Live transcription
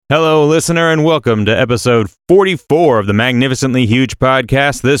Hello, listener, and welcome to episode 44 of the Magnificently Huge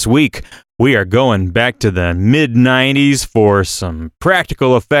podcast. This week, we are going back to the mid-90s for some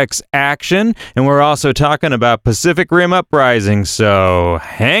practical effects action, and we're also talking about Pacific Rim Uprising, so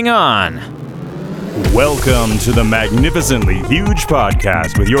hang on. Welcome to the Magnificently Huge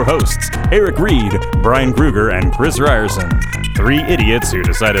podcast with your hosts, Eric Reed, Brian Kruger, and Chris Ryerson. Three idiots who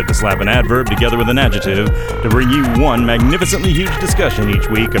decided to slap an adverb together with an adjective to bring you one magnificently huge discussion each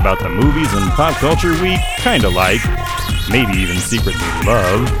week about the movies and pop culture we kinda like, maybe even secretly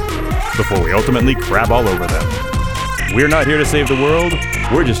love, before we ultimately crap all over them. We're not here to save the world,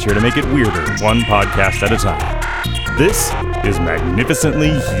 we're just here to make it weirder, one podcast at a time. This is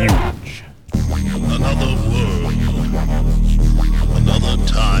Magnificently Huge. Another world, another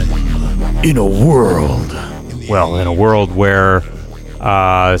time. In a world where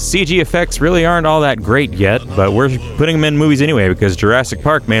CG effects really aren't all that great yet, but we're putting them in movies anyway because Jurassic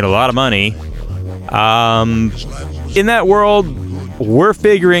Park made a lot of money. In that world, we're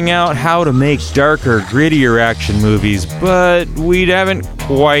figuring out how to make darker, grittier action movies, but we haven't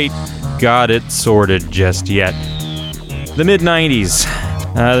quite got it sorted just yet. The mid-90s.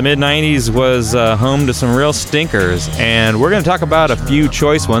 The mid-90s was home to some real stinkers, and we're going to talk about a few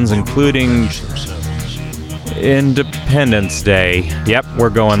choice ones, including Independence Day. Yep, we're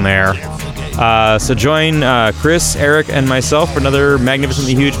going there. So join Chris, Eric, and myself for another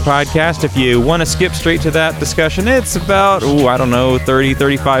Magnificently Huge podcast. If you want to skip straight to that discussion, it's about, 30,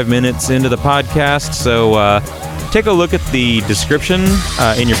 35 minutes into the podcast, so take a look at the description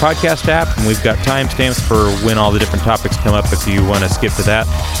in your podcast app, and we've got timestamps for when all the different topics come up if you want to skip to that.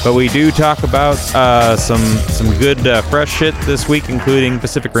 But we do talk about some good fresh shit this week, including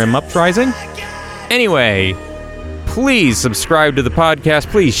Pacific Rim Uprising. Anyway, please subscribe to the podcast.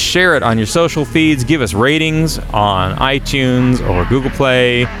 Please share it on your social feeds. Give us ratings on iTunes or Google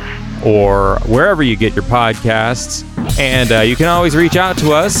Play or wherever you get your podcasts. And you can always reach out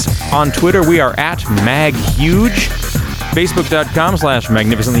to us. On Twitter, we are at MagHuge.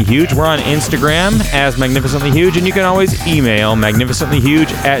 Facebook.com/MagnificentlyHuge. We're on Instagram as Magnificently Huge, and you can always email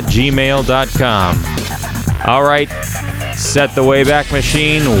magnificentlyhuge@gmail.com. All right, set the Wayback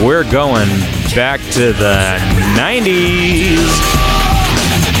Machine. We're going back to the 90s.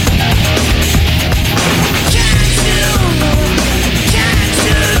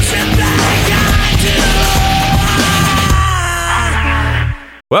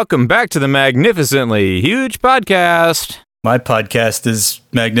 Welcome back to the Magnificently Huge podcast. My podcast is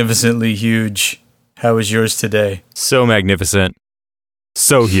magnificently huge. How was yours today? So magnificent.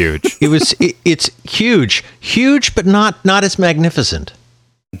 So huge. It's huge, but not as magnificent.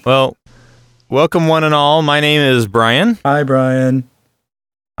 Well, welcome one and all. My name is Brian. Hi, Brian.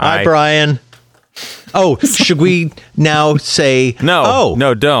 Hi, Brian. Oh, should we now say no?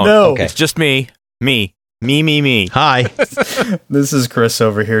 No, don't. No. Okay. It's just me. Me. Hi. This is Chris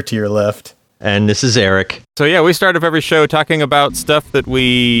over here to your left. And this is Eric. So yeah, we start off every show talking about stuff that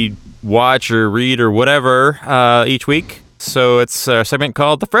we watch or read or whatever each week. So it's a segment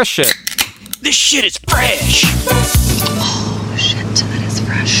called The Fresh Shit. This shit is fresh. Oh, shit, that is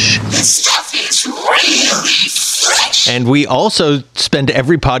fresh. This stuff is really fresh. And we also spend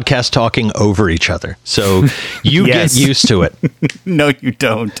every podcast talking over each other. So you Yes. get used to it. No, you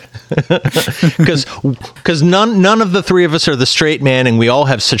don't. Because none of the three of us are the straight man, and we all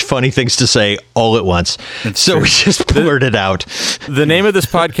have such funny things to say all at once. So we just blurt it out. The name of this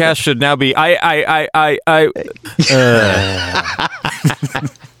podcast should now be Well,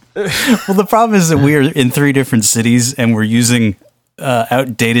 the problem is that we're in three different cities, and we're using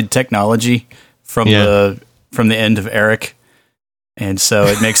outdated technology from the end of Eric. And so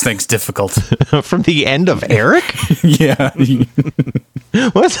it makes things difficult. From the end of Eric? Yeah.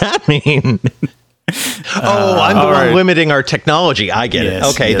 What's that mean? I'm the one limiting our technology. I get it.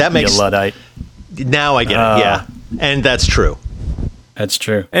 Okay, that makes... Luddite. Now I get it, yeah. And that's true. That's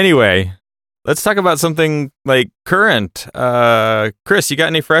true. Anyway, let's talk about something like current. Chris, you got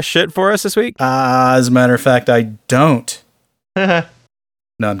any fresh shit for us this week? As a matter of fact, I don't. No,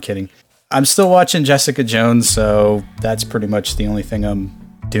 I'm kidding. I'm still watching Jessica Jones, so that's pretty much the only thing I'm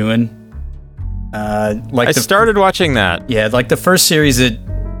doing. I started watching that. Yeah, like the first series,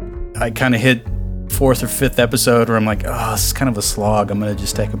 I kind of hit 4th or 5th episode where I'm like, oh, this is kind of a slog. I'm going to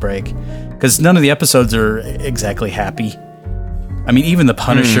just take a break. Because none of the episodes are exactly happy. I mean, even The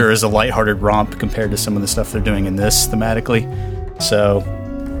Punisher is a lighthearted romp compared to some of the stuff they're doing in this thematically. So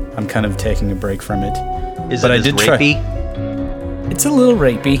I'm kind of taking a break from it. Is it rapey? It's a little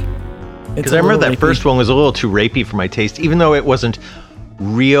rapey. Because I remember that first one was a little too rapey for my taste, even though it wasn't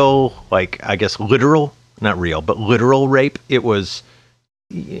real, like, I guess, literal, not real, but literal rape. It was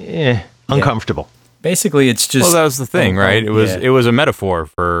uncomfortable. Basically, it's just... Well, that was the thing, right? It was a metaphor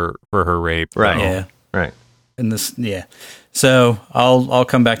for her rape. Right. So. Yeah. Right. And this, yeah. So I'll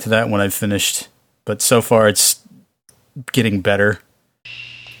come back to that when I've finished. But so far, it's getting better.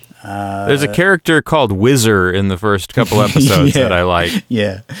 There's a character called Whizzer in the first couple episodes that I like.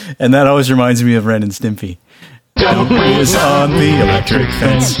 Yeah, and that always reminds me of Ren and Stimpy. Don't whiz on the electric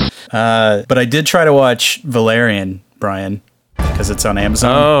fence. But I did try to watch Valerian, Brian, because it's on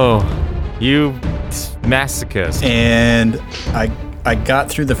Amazon. Oh, you masochist. And I got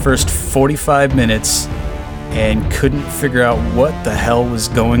through the first 45 minutes and couldn't figure out what the hell was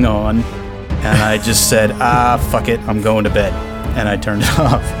going on. And I just said, fuck it, I'm going to bed. And I turned it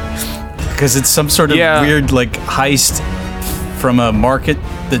off. Because it's some sort of weird, like, heist from a market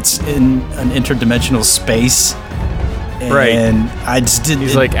that's in an interdimensional space. And I just didn't...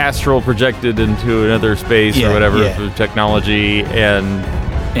 He's like astral projected into another space or whatever through technology. And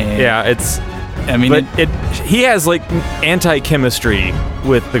it's... I mean... But he has, like, anti-chemistry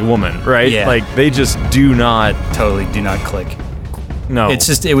with the woman, right? Yeah. Like, they just do not... Totally do not click. No. It's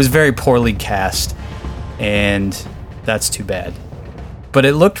just... It was very poorly cast. And that's too bad. But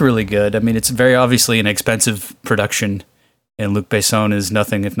it looked really good. I mean, it's very obviously an expensive production. And Luc Besson is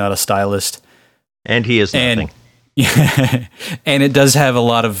nothing if not a stylist. And he is nothing. And it does have a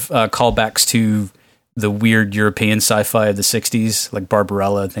lot of callbacks to the weird European sci-fi of the 60s, like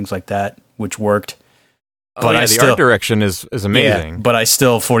Barbarella and things like that, which worked. But the art direction is amazing. Yeah, but I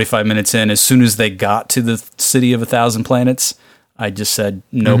still, 45 minutes in, as soon as they got to the City of a Thousand Planets, I just said,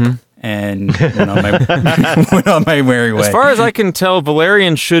 nope, and went on my merry way. As far as I can tell,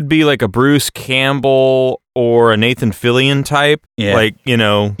 Valerian should be like a Bruce Campbell or a Nathan Fillion type. Yeah. Like, you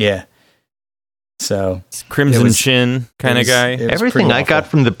know... Yeah. So Crimson Chin kind of guy. Everything I got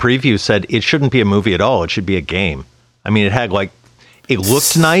from the preview said it shouldn't be a movie at all. It should be a game. I mean, it had like, it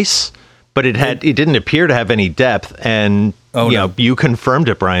looked nice, but it didn't appear to have any depth. And you confirmed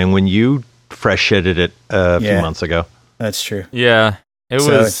it, Brian, when you fresh shitted it a few months ago. That's true. Yeah, it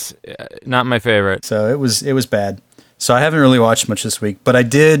was not my favorite. So it was bad. So I haven't really watched much this week, but I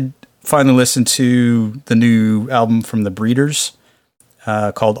did finally listen to the new album from the Breeders.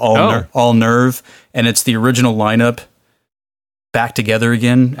 Called All Nerve, and it's the original lineup back together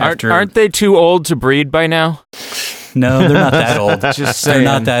again. Aren't they too old to breed by now? No, they're not that old. Just saying.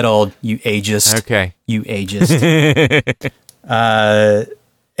 They're not that old. You ageist. Okay, you ageist.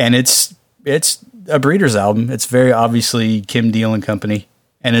 And it's a Breeders album. It's very obviously Kim Deal and Company,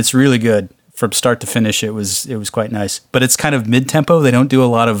 and it's really good from start to finish. It was quite nice, but it's kind of mid tempo. They don't do a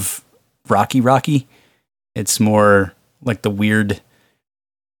lot of rocky. It's more like the weird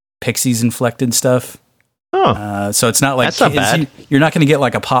Pixies inflected stuff. Oh, so it's not like that's not bad. You're not going to get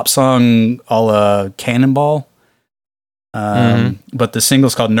like a pop song a la Cannonball. But the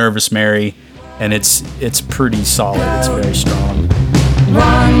single's called Nervous Mary, and it's pretty solid. It's very strong.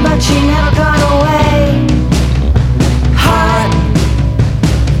 Run, but she never got away. Hot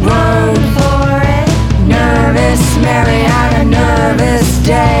word for it. Nervous Mary had a nervous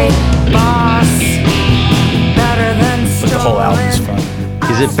day. Boss, better than But the whole album's fun.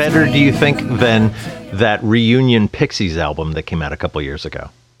 Is it better, do you think, than that Reunion Pixies album that came out a couple years ago?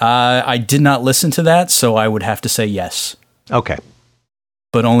 I did not listen to that, so I would have to say yes. Okay.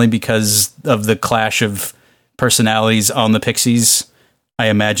 But only because of the clash of personalities on the Pixies, I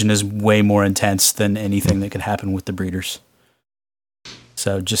imagine is way more intense than anything that could happen with the Breeders.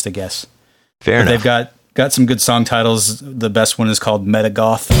 So just a guess. Fair enough. They've got some good song titles. The best one is called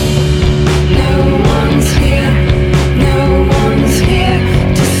Metagoth. no one's here. No one's here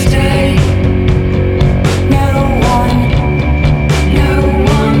to stay. No one. 90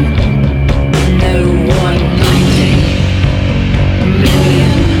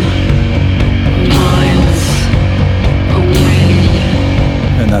 million miles away.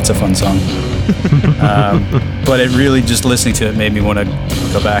 And that's a fun song. But it really, just listening to it made me want to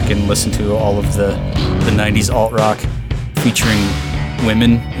go back and listen to all of the 90s alt rock featuring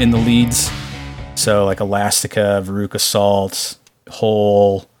women in the leads. So like Elastica, Veruca Salt,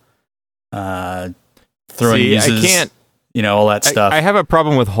 Hole, Throwing Muses, I can't. All that stuff. I have a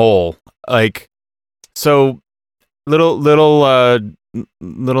problem with Hole. Like, so little name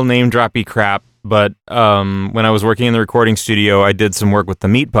droppy crap. But when I was working in the recording studio, I did some work with the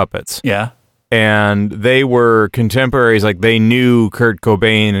Meat Puppets. Yeah. And they were contemporaries. Like, they knew Kurt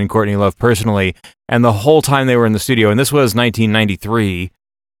Cobain and Courtney Love personally. And the whole time they were in the studio, and this was 1993,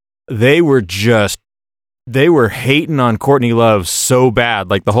 they were hating on Courtney Love so bad.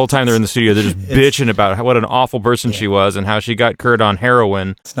 Like, the whole time they're in the studio, they're just bitching about what an awful person she was and how she got Kurt on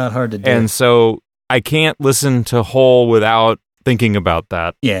heroin. It's not hard to do. And so I can't listen to Hole without thinking about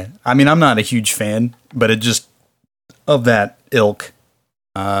that. Yeah, I mean, I'm not a huge fan, but it just of that ilk.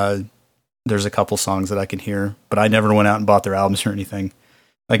 There's a couple songs that I can hear, but I never went out and bought their albums or anything.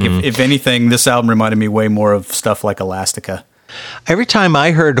 Like, if anything, this album reminded me way more of stuff like Elastica. Every time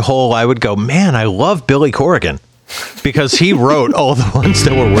I heard Hole, I would go, man, I love Billy Corrigan, because he wrote all the ones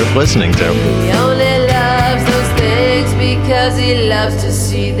that were worth listening to. He only loves those things because he loves to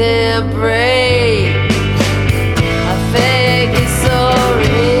see them break. I think it's so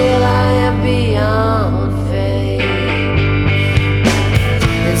real, I am beyond faith.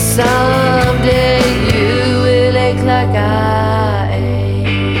 And someday you will ache like I ache.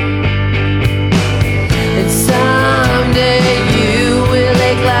 And someday you will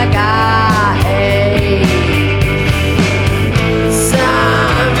ache like I ache.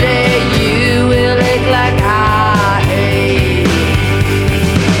 Someday you will ache like I ache.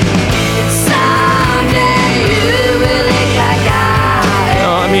 Someday you will ache like I ache.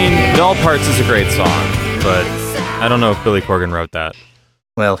 No, I mean, Doll Parts is a great song, but I don't know if Billy Corgan wrote that.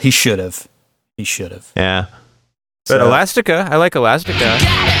 Well, he should have. He should have. Yeah. But So- Elastica, I like Elastica.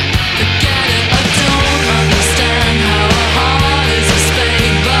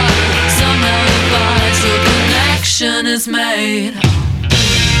 Is made.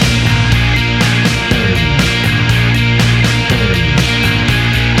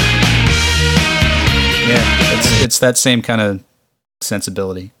 Yeah, it's that same kind of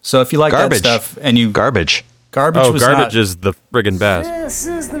sensibility. So if you like Garbage. that stuff and you Garbage. garbage Oh, was Garbage not, is the friggin' best. This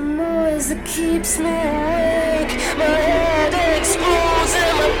is the noise that keeps me awake. My head explodes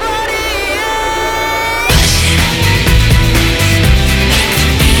and my body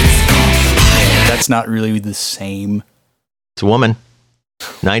that's not really the same. It's a woman.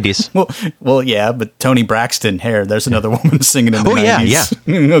 90s. Well, yeah, but Tony Braxton, Hair. There's another woman singing in the Oh, 90s.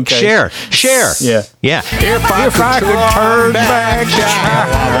 yeah, Okay. Share. Yeah. Yeah. If I could turn back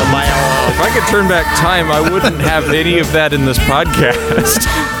time. If I could turn back time, I wouldn't have any of that in this podcast.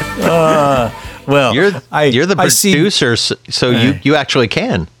 Well, You're the I see- producer, so you actually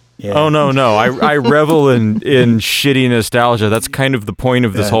can. Yeah. Oh no, I revel in shitty nostalgia. That's kind of the point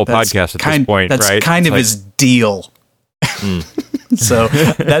of this whole That's podcast at kind- this point, that's right? kind It's of like- his deal. So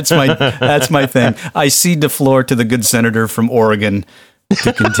that's my thing. I cede the floor to the good senator from Oregon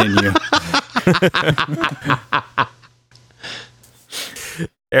to continue.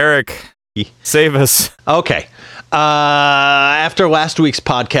 Eric, save us. Okay. After last week's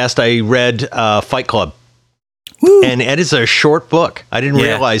podcast, I read Fight Club. Woo. And it is a short book. I didn't Yeah.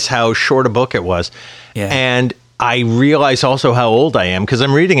 realize how short a book it was. Yeah. And I realize also how old I am, because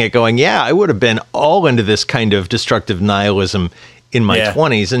I'm reading it going, yeah, I would have been all into this kind of destructive nihilism in my Yeah.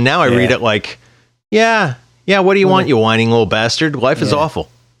 20s. And now I read Yeah. it like, yeah, what do you want, you whining little bastard? Life is Yeah. awful.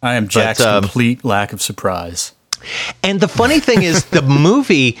 I am Jack's But, complete lack of surprise. And the funny thing is, the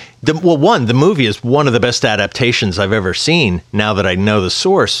movie, the movie is one of the best adaptations I've ever seen. Now that I know the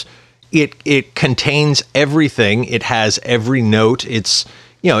source, it contains everything. It has every note. It's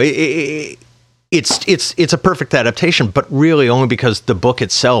it's a perfect adaptation, but really only because the book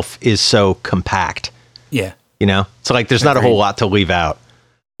itself is so compact. Yeah. It's like there's not a whole lot to leave out.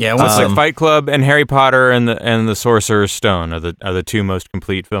 Yeah. It's Once like Fight Club and Harry Potter and the Sorcerer's Stone are the two most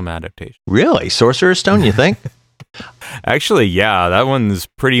complete film adaptations. Really, Sorcerer's Stone? You think? Actually, yeah, that one's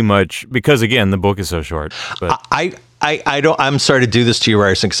pretty much because again the book is so short. But I don't. I'm sorry to do this to you,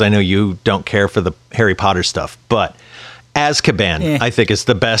 Ryerson, because I know you don't care for the Harry Potter stuff, but Azkaban, I think, is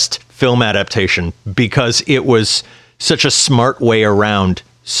the best film adaptation because it was such a smart way around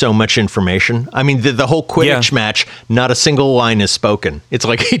so much information. I mean, the whole Quidditch match, not a single line is spoken. It's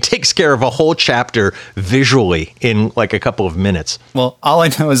like he takes care of a whole chapter visually in like a couple of minutes. Well, all I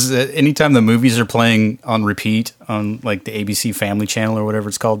know is that anytime the movies are playing on repeat on like the ABC Family Channel or whatever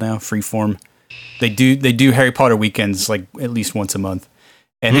it's called now, Freeform, they do Harry Potter weekends like at least once a month.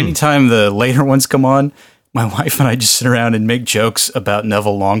 And anytime the later ones come on, my wife and I just sit around and make jokes about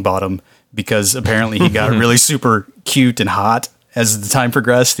Neville Longbottom because apparently he got really super cute and hot as the time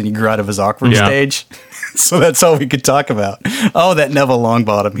progressed and he grew out of his awkward stage. So that's all we could talk about. Oh, that Neville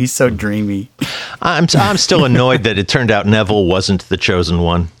Longbottom. He's so dreamy. I'm still annoyed that it turned out Neville wasn't the chosen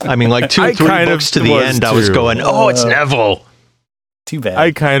one. I mean, like 2 or 3 books to the end, I was going, oh, it's Neville. Too bad.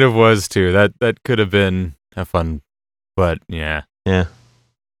 I kind of was too. That could have been a fun, but yeah.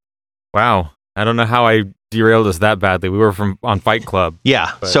 Wow. I don't know how I derailed us that badly. We were on Fight Club.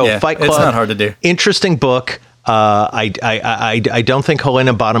 Yeah. But- So Yeah, Fight Club. it's not hard to do. Interesting book. I don't think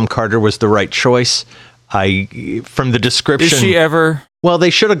Helena Bonham Carter was the right choice. From the description, Is she ever? well, they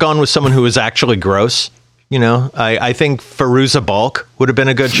should have gone with someone who was actually gross. You know, I think Fairuza Balk would have been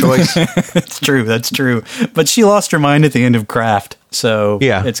a good choice. That's true. But she lost her mind at the end of Craft, so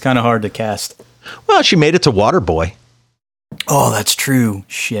yeah, it's kind of hard to cast. Well, she made it to Waterboy. Oh, that's true.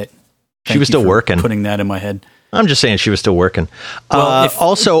 Shit. She was still working. Putting that in my head. I'm just saying she was still working. Well,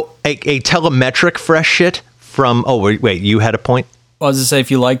 also, a telemetric fresh shit from... Oh, wait, you had a point? Well, I was going to say,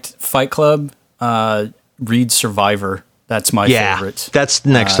 if you liked Fight Club, read Survivor. That's my favorite. That's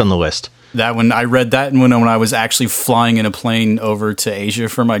next on the list. That one, I read that when I was actually flying in a plane over to Asia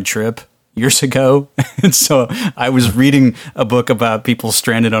for my trip years ago. And so I was reading a book about people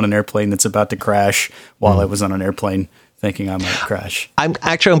stranded on an airplane that's about to crash while I was on an airplane thinking I might crash. I'm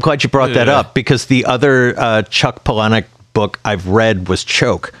glad you brought that up, because the other Chuck Palahniuk book I've read was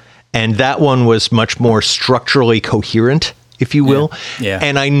Choke. And that one was much more structurally coherent, if you will. Yeah.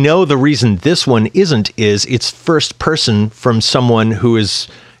 And I know the reason this one isn't is it's first person from someone who is,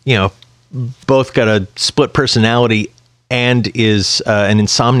 you know, both got a split personality and is an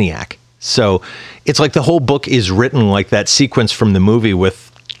insomniac. So it's like the whole book is written like that sequence from the movie with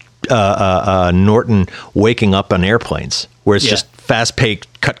Norton waking up on airplanes, where it's just fast paced,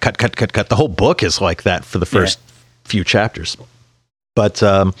 cut. The whole book is like that for the first few chapters. But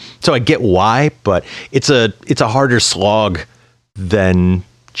so I get why, but it's a harder slog than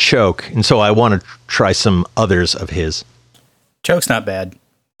Choke, and so I want to try some others of his. Choke's not bad,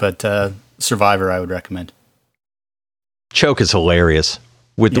 but Survivor I would recommend. Choke is hilarious.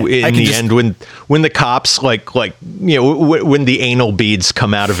 In the end, when the cops when the anal beads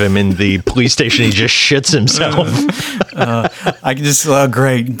come out of him in the police station, he just shits himself. I can just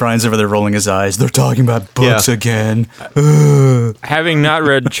great. Brian's over there rolling his eyes. They're talking about books again. Having not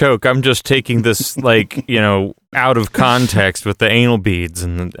read Choke, I'm just taking this out of context with the anal beads,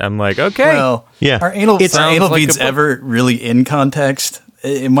 and I'm like, okay, well, are anal beads ever really in context?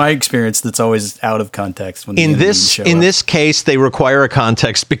 In my experience, that's always out of context. When in this case, they require a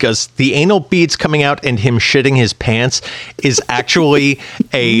context because the anal beads coming out and him shitting his pants is actually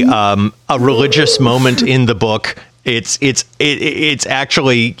a religious moment in the book. It's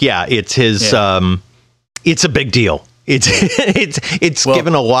actually it's his it's a big deal. It's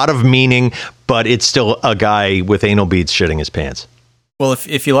given a lot of meaning, but it's still a guy with anal beads shitting his pants. Well,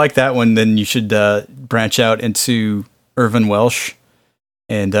 if you like that one, then you should branch out into Irvin Welsh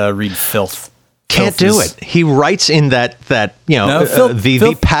and read Filth. Can't do it. He writes in that the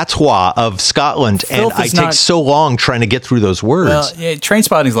patois of Scotland, and I take so long trying to get through those words. Well, yeah,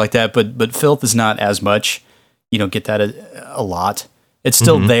 Trainspotting's like that, but Filth is not as much. You don't get that a lot. It's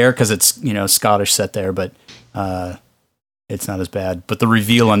still there because it's Scottish set there, but it's not as bad. But the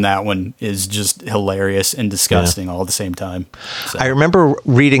reveal on that one is just hilarious and disgusting all at the same time. So. I remember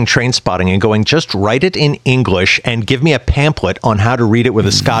reading Trainspotting and going, just write it in English and give me a pamphlet on how to read it with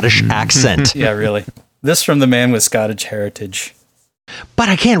a Scottish accent. Yeah, really. This from the man with Scottish heritage. But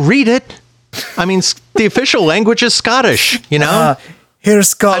I can't read it. I mean, the official language is Scottish, Here's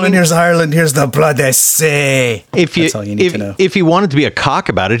Scotland, here's Ireland, here's the bloody sea. That's all you need to know. If he wanted to be a cock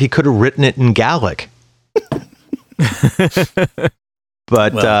about it, he could have written it in Gaelic.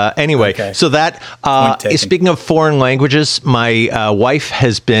 But anyway, so that speaking of foreign languages, my wife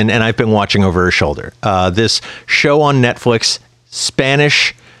has been, and I've been watching over her shoulder, this show on Netflix,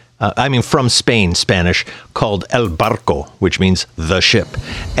 Spanish, from Spain, Spanish, called El Barco, which means the ship.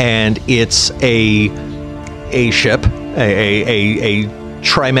 And it's a ship, a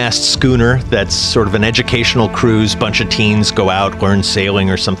trimast schooner that's sort of an educational cruise. Bunch of teens go out, learn sailing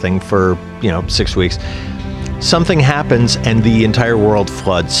or something for 6 weeks. Something happens and the entire world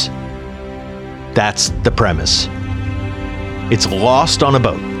floods. That's the premise. It's lost on a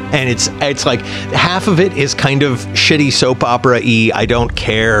boat, and it's like half of it is kind of shitty soap opera-y. I don't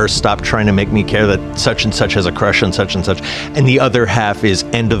care. Stop trying to make me care that such and such has a crush on such and such. And the other half is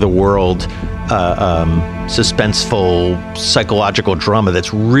end of the world, suspenseful psychological drama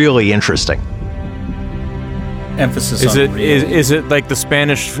that's really interesting. Emphasis is on it real. Is it like the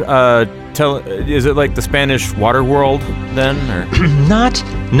Spanish is it like the Spanish Waterworld then, or not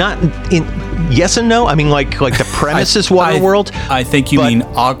in yes and no? I mean, like the premise is Waterworld. I think you mean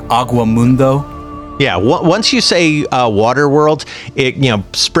Aguamundo. Yeah, once you say Waterworld,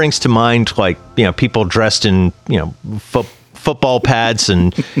 it springs to mind people dressed in football pads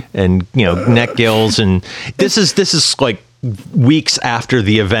and neck gills, and this is like weeks after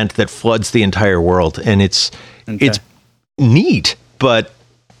the event that floods the entire world, and it's neat, but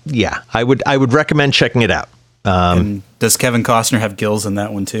yeah, I would recommend checking it out. And does Kevin Costner have gills in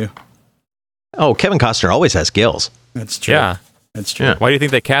that one too? Oh, Kevin Costner always has gills. That's true. Yeah. That's true. Yeah. Why do you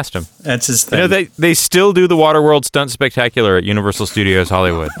think they cast him? That's his thing. They still do the Waterworld Stunt Spectacular at Universal Studios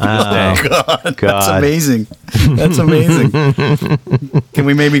Hollywood. God, that's amazing. That's amazing. Can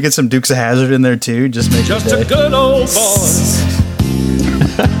we maybe get some Dukes of Hazzard in there too? Just make Just it a good old boy.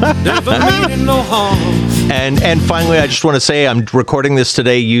 Never meaning no harm. And finally, I just want to say I'm recording this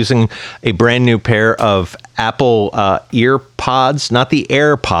today using a brand new pair of Apple ear pods, not the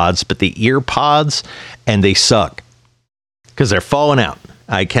AirPods, but the ear pods, and they suck because they're falling out.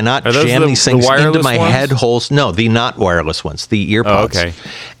 I cannot jam these things into my head holes. No, the not wireless ones, the ear pods. Oh, okay.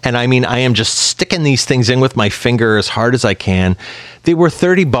 And I mean, I am just sticking these things in with my finger as hard as I can. They were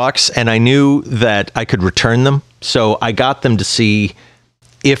 $30, and I knew that I could return them, so I got them to see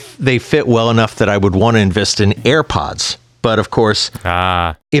if they fit well enough that I would want to invest in AirPods. But of course,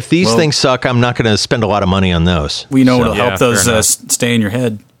 if these things suck, I'm not going to spend a lot of money on those. We know what'll help those stay in your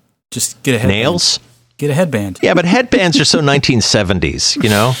head. Just get a headband. Nails? Get a headband. Yeah, but headbands are so 1970s, you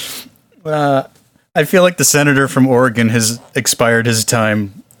know? I feel like the senator from Oregon has expired his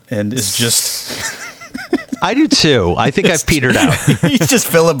time and is just... I do too. I think I've petered out. He's just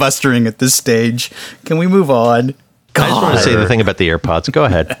filibustering at this stage. Can we move on? I just want to say the thing about the AirPods. Go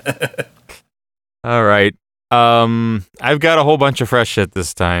ahead. All right. I've got a whole bunch of fresh shit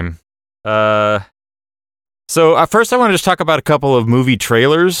this time. So first I want to just talk about a couple of movie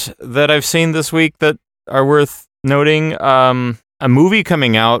trailers that I've seen this week that are worth noting. A movie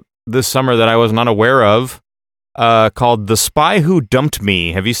coming out this summer that I was not aware of, called The Spy Who Dumped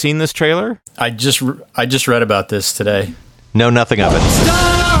Me. Have you seen this trailer? I just read about this today. No, nothing of it.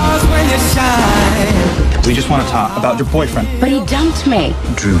 Stars when you shine. We just want to talk about your boyfriend. But he dumped me.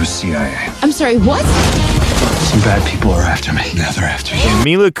 Drew was CIA. I'm sorry, what? Some bad people are after me. Now they're after you.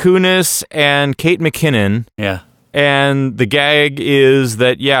 Mila Kunis and Kate McKinnon. Yeah. And the gag is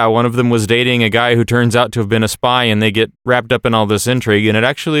that, one of them was dating a guy who turns out to have been a spy, and they get wrapped up in all this intrigue, and it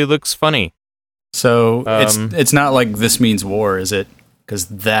actually looks funny. So it's not like This Means War, is it? Because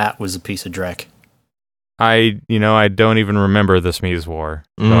that was a piece of dreck. I don't even remember This Means War.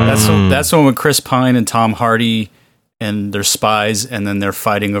 That's the one with Chris Pine and Tom Hardy, and they're spies, and then they're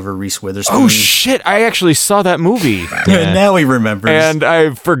fighting over Reese Witherspoon. Oh shit! I actually saw that movie. Now he remembers, and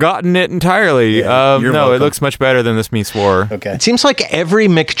I've forgotten it entirely. You're welcome. It looks much better than This Means War. Okay. It seems like every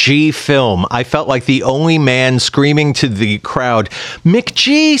McG film, I felt like the only man screaming to the crowd,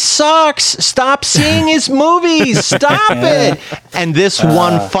 "McG sucks! Stop seeing his movies! Stop it!" And this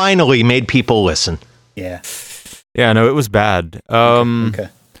one finally made people listen. Yeah. Yeah, no, it was bad. Okay.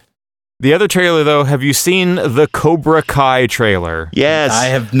 The other trailer, though, have you seen the Cobra Kai trailer? Yes. I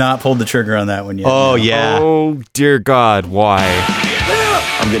have not pulled the trigger on that one yet. Oh, yeah. Oh, dear God, why?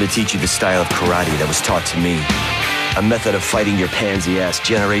 I'm going to teach you the style of karate that was taught to me. A method of fighting your pansy-ass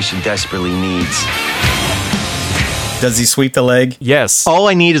generation desperately needs. Does he sweep the leg? Yes. All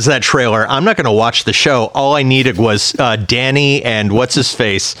I need is that trailer. I'm not going to watch the show. All I needed was Danny and what's his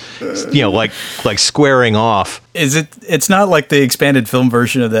face, like squaring off. It's not like the expanded film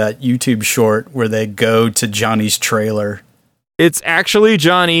version of that YouTube short where they go to Johnny's trailer. It's actually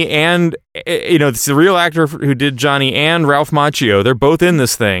Johnny and, it's the real actor who did Johnny and Ralph Macchio. They're both in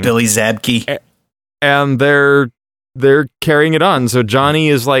this thing. Billy Zabke. And they're carrying it on. So Johnny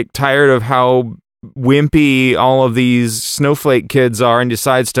is like tired of how wimpy all of these snowflake kids are and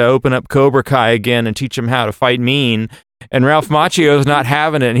decides to open up Cobra Kai again and teach them how to fight mean. And Ralph Macchio is not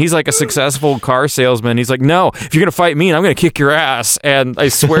having it. And he's like a successful car salesman. He's like, no, if you're going to fight mean, I'm going to kick your ass. And I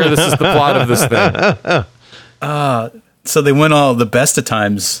swear this is the plot of this thing. So they went all the best of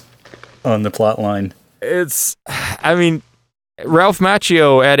times on the plot line. Ralph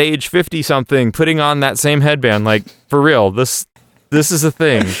Macchio at age 50-something putting on that same headband, like, for real, this is a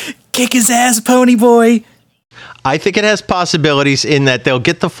thing. Kick his ass, pony boy. I think it has possibilities in that they'll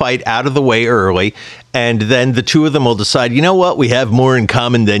get the fight out of the way early, and then the two of them will decide, you know what, we have more in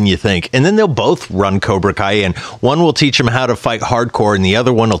common than you think. And then they'll both run Cobra Kai, and one will teach them how to fight hardcore, and the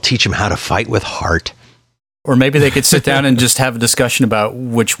other one will teach them how to fight with heart. Or maybe they could sit down and just have a discussion about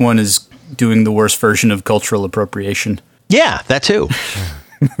which one is doing the worst version of cultural appropriation. Yeah, that too.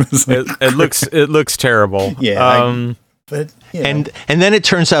 It looks terrible. Yeah. And then it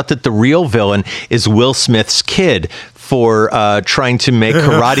turns out that the real villain is Will Smith's kid for trying to make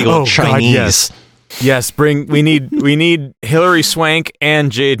karate look Chinese. God, yes. We need Hilary Swank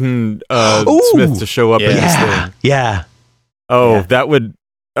and Jaden Smith to show up in this thing. Yeah. Oh, yeah. That would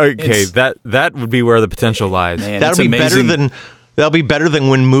that would be where the potential lies. Man, that'll be better than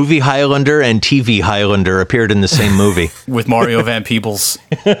when movie Highlander and TV Highlander appeared in the same movie with Mario Van Peebles.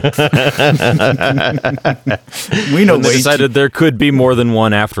 We know they decided there could be more than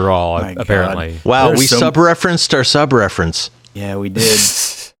one after all. Apparently, wow, we sub-referenced our sub-reference. Yeah, we did.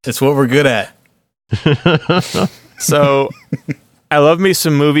 That's what we're good at. So, I love me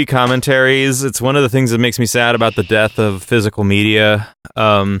some movie commentaries. It's one of the things that makes me sad about the death of physical media.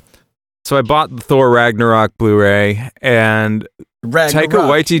 So I bought the Thor Ragnarok Blu-ray, and Taika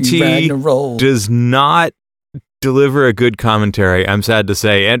Waititi does not deliver a good commentary. I'm sad to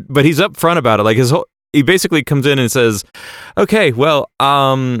say, but he's upfront about it. Like he basically comes in and says, "Okay, well,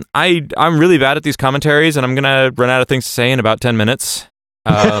 I'm really bad at these commentaries, and I'm gonna run out of things to say in about 10 minutes."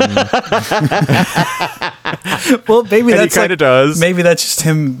 Well, maybe that's kind of does. Maybe that's just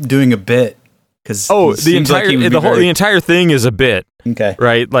him doing a bit. Because the entire thing is a bit. Okay,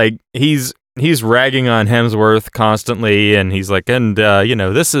 right? Like he's ragging on Hemsworth constantly, and he's like, and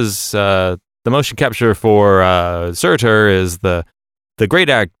this is the motion capture for Surtur is the great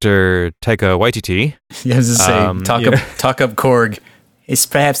actor Taika Waititi. You have to say, talk up Korg. Is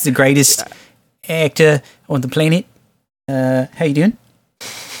perhaps the greatest actor on the planet. How you doing?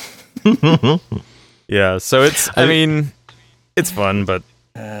 Yeah, so it's it's fun, but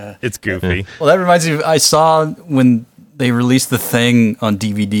it's goofy. Well, that reminds me, I saw when they released The Thing on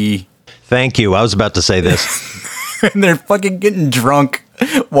DVD. Thank you. I was about to say this. And they're fucking getting drunk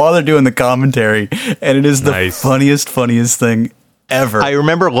while they're doing the commentary, and it is the funniest thing ever. I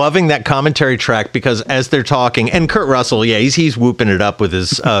remember loving that commentary track because as they're talking, and Kurt Russell, he's whooping it up with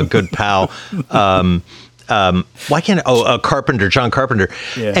his good pal. Carpenter, John Carpenter.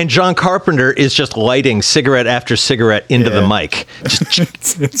 Yeah. And John Carpenter is just lighting cigarette after cigarette into the mic. It's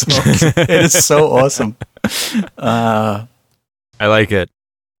awesome. It is so awesome. I like it.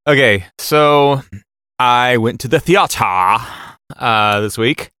 Okay, so I went to the theater this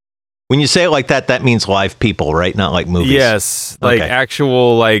week. When you say it like that, that means live people, right? Not like movies. Yes, like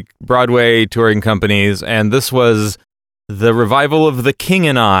actual like Broadway touring companies. And this was the revival of The King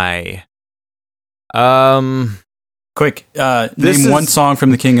and I. Quick, name one song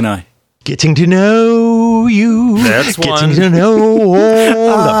from The King and I. Getting to know you. That's one. Getting to know all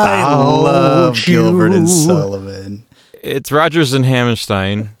about I love Gilbert and Sullivan. It's Rodgers and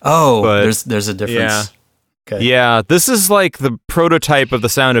Hammerstein. Oh, but there's a difference. Yeah. Okay. Yeah, this is like the prototype of The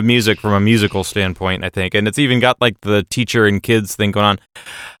Sound of Music from a musical standpoint, I think. And it's even got like the teacher and kids thing going on.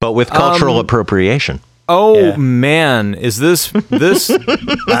 But with cultural appropriation. Oh man, is this does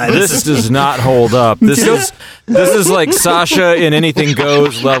not hold up. This is like Sasha in Anything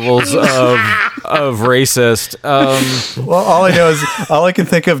Goes levels of racist. Well, all I can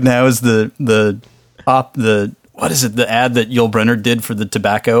think of now is the what is it? The ad that Yul Brynner did for the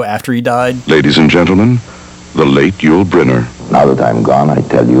tobacco after he died. Ladies and gentlemen, the late Yul Brynner. Now that I'm gone, I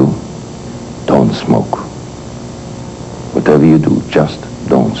tell you, don't smoke. Whatever you do, just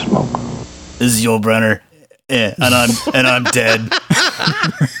don't smoke. This is Yul Brynner. Yeah, and I'm dead.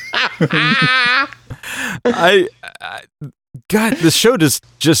 God, the show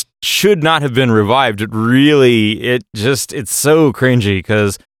just should not have been revived. It's so cringy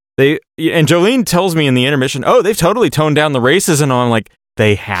because and Jolene tells me in the intermission, they've totally toned down the racism. And I'm like,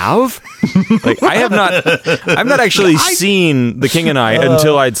 they have? Like I've not actually seen The King and I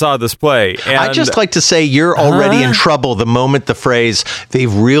until I saw this play. And I'd just like to say you're already in trouble the moment the phrase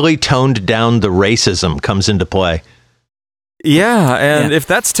 "they've really toned down the racism" comes into play. Yeah, and if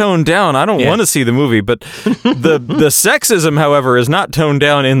that's toned down, I don't want to see the movie. But the sexism, however, is not toned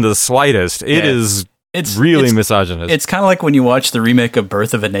down in the slightest. It's really misogynist. It's kind of like when you watch the remake of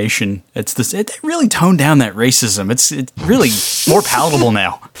Birth of a Nation. It really toned down that racism. It's really more palatable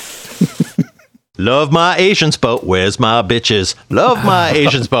now. Love my Asians, but where's my bitches? Love my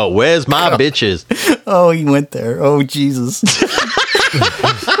Asians, but where's my bitches? Oh, he went there. Oh, Jesus.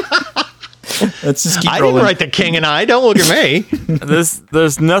 Let's just keep rolling. I didn't write The King and I. Don't look at me. This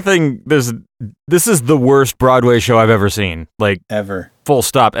is the worst Broadway show I've ever seen. Like ever. Full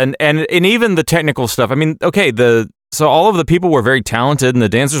stop. And even the technical stuff. I mean, okay, so all of the people were very talented, and the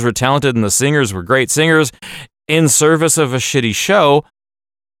dancers were talented, and the singers were great singers in service of a shitty show.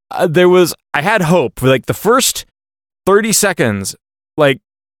 I had hope for like the first 30 seconds, like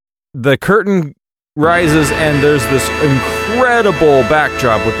the curtain rises and there's this incredible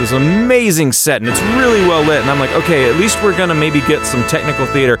backdrop with this amazing set, and it's really well lit, and I'm like, okay, at least we're gonna maybe get some technical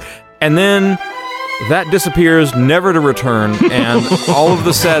theater. And then that disappears, never to return, and all of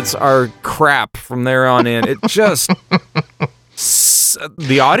the sets are crap from there on in. It just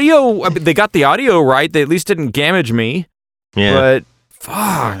the audio, they got the audio right, they at least didn't damage me. But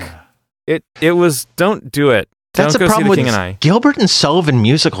fuck, it was, don't do it. That's don't the go problem see The King with and I. Gilbert and Sullivan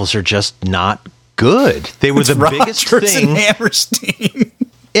musicals are just not good. They were the biggest thing. And Hammerstein.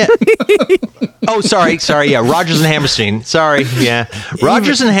 Yeah. Oh, sorry. Yeah, Rodgers and Hammerstein. Sorry. Yeah,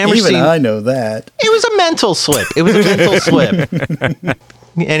 Rodgers and Hammerstein. Even I know that. It was a mental slip.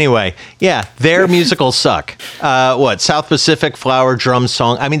 Anyway, yeah, their musicals suck. South Pacific, Flower Drum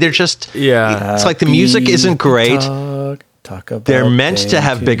Song. I mean, they're just It's like the music isn't great. Talk about they're meant to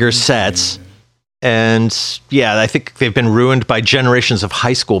have bigger sets. And yeah, I think they've been ruined by generations of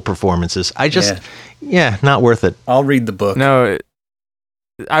high school performances. Not worth it. I'll read the book. No,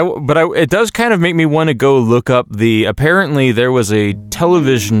 it does kind of make me want to go look up apparently there was a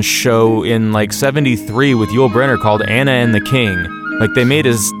television show in like 73 with Yul Brynner called Anna and the King. Like they made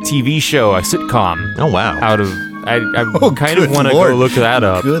a TV show, a sitcom. Oh, wow. I kind of want to go look that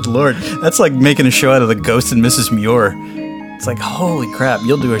up. Good Lord. That's like making a show out of the Ghost and Mrs. Muir. It's like, holy crap,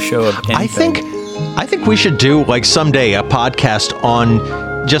 you'll do a show of anything. I think we should do like someday a podcast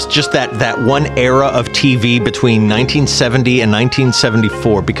on just that one era of TV between 1970 and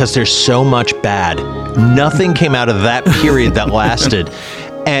 1974, because there's so much bad. Nothing came out of that period that lasted.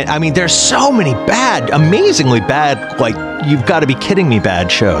 And I mean, there's so many amazingly bad, like you've got to be kidding me,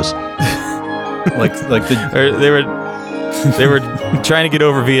 bad shows. They were trying to get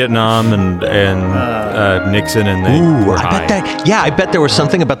over Vietnam and Nixon, and they were high. I bet there was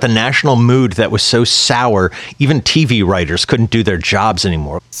something about the national mood that was so sour, even TV writers couldn't do their jobs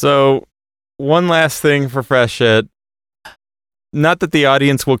anymore. So, one last thing for Fresh Shit. Not that the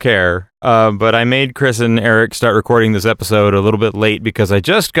audience will care, but I made Chris and Eric start recording this episode a little bit late because I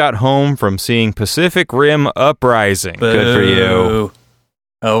just got home from seeing Pacific Rim Uprising. Boo. Good for you.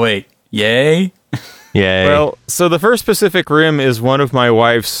 Oh, wait. Yay? Yay. Well, so the first Pacific Rim is one of my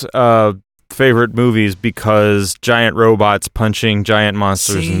wife's favorite movies because giant robots punching giant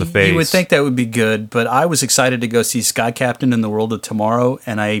monsters in the face. You would think that would be good, but I was excited to go see Sky Captain in the World of Tomorrow,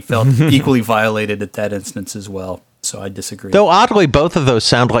 and I felt equally violated at that instance as well. So I disagree. Though oddly, both of those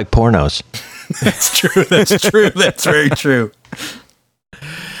sound like pornos. That's true. That's very true.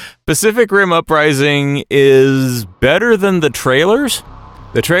 Pacific Rim Uprising is better than the trailers.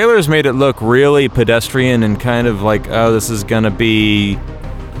 The trailers made it look really pedestrian and kind of like, oh, this is going to be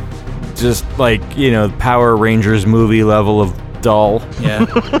just like, Power Rangers movie level of dull. Yeah.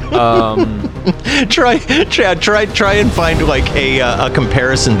 Try and find like a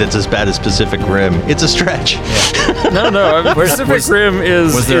comparison that's as bad as Pacific Rim. It's a stretch. Yeah. No. Pacific Rim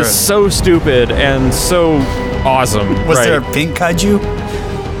is so stupid and so awesome. Was there a pink kaiju?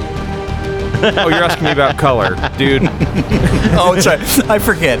 Oh, you're asking me about color, dude. Oh, sorry. I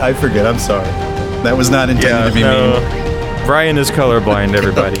forget. I'm sorry. That was not intended to be mean. Brian is colorblind,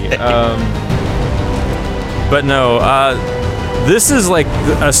 everybody. But no, this is like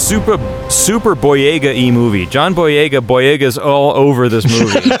a super Boyega-y movie. John Boyega's all over this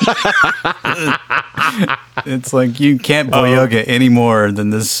movie. It's like you can't Boyega any more than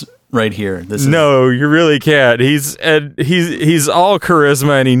this right here. No, you really can't. He's all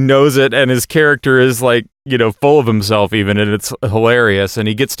charisma and he knows it, and his character is like, full of himself even, and it's hilarious, and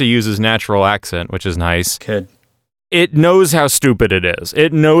he gets to use his natural accent, which is nice. Good. It knows how stupid it is.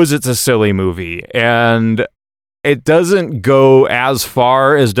 It knows it's a silly movie, and it doesn't go as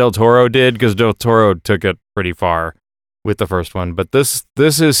far as Del Toro did, because Del Toro took it pretty far with the first one, but this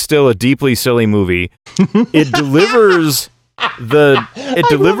is still a deeply silly movie. It delivers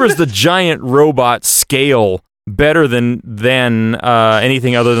the giant robot scale better than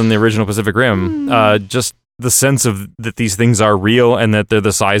anything other than the original Pacific Rim. Just the sense of that these things are real and that they're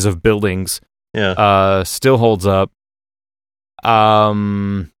the size of buildings. Yeah. Still holds up.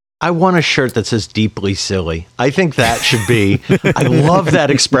 I want a shirt that says deeply silly. I think that should be. I love that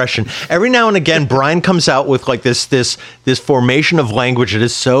expression. Every now and again, Brian comes out with like this formation of language that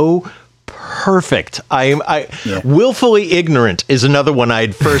is so perfect. Willfully ignorant is another one I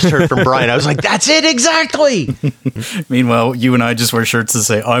had first heard from Brian. I was like, that's it exactly. Meanwhile, you and I just wear shirts that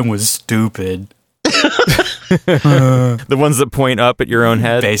say, I was stupid. The ones that point up at your own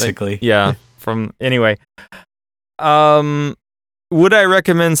head. Basically. Anyway. Would I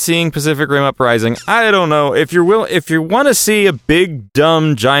recommend seeing Pacific Rim Uprising? I don't know. If you want to see a big,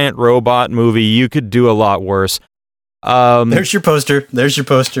 dumb, giant robot movie, you could do a lot worse. There's your poster. There's your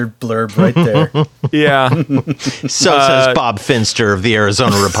poster blurb right there. Yeah. So says Bob Finster of the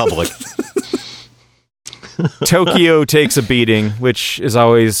Arizona Republic. Tokyo takes a beating, which is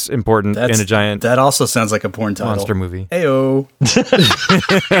always important in a giant. That also sounds like a porn title. Monster movie. Heyo.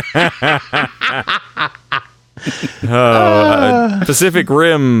 Pacific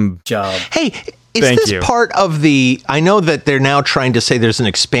Rim job. Hey, is this part of the... I know that they're now trying to say there's an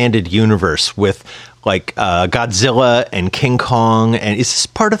expanded universe with like Godzilla and King Kong, and is this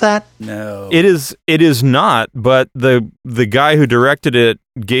part of that? No, it is not. But the guy who directed it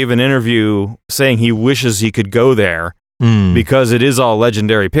gave an interview saying he wishes he could go there because it is all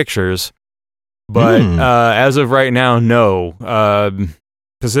Legendary Pictures. But as of right now, no.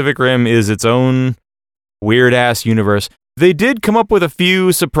 Pacific Rim is its own weird ass universe. They did come up with a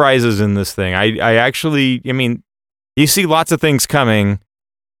few surprises in this thing. I mean, you see lots of things coming.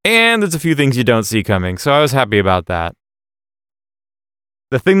 And there's a few things you don't see coming, so I was happy about that.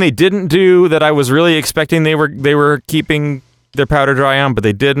 The thing they didn't do that I was really expecting they were keeping their powder dry on, but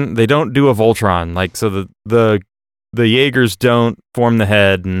they didn't. They don't do a Voltron, like so the Jaegers don't form the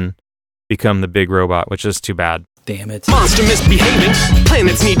head and become the big robot, which is too bad. Damn it. Monster misbehaving,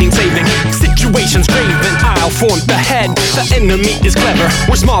 planets needing saving, situations graven, I'll form the head. The enemy is clever,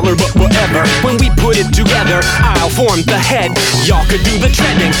 we're smaller but whatever. When we put it together, I'll form the head. Y'all could do the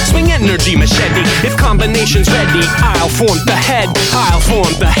treading, swing energy machete. If combination's ready, I'll form the head. I'll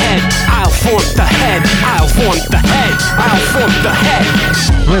form the head. I'll form the head. I'll form the head. I'll form the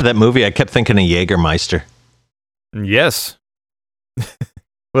head. Remember that movie? I kept thinking of Jägermeister. Yes.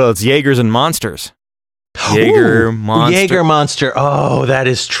 Well, it's Jaegers and monsters. Jaeger monster. Jaeger monster. Oh, that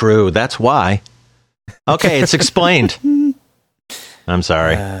is true. That's why. Okay, it's explained. I'm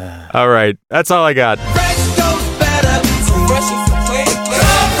sorry. All right, that's all I got.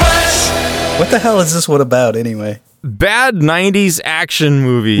 What the hell is this one about anyway? Bad 90s action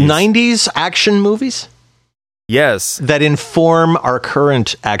movies. 90s action movies? Yes. That inform our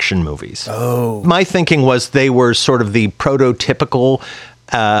current action movies. Oh. My thinking was they were sort of the prototypical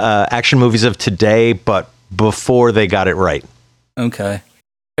action movies of today, but before they got it right. Okay.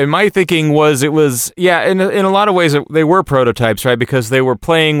 And my thinking was in a lot of ways they were prototypes, right? Because they were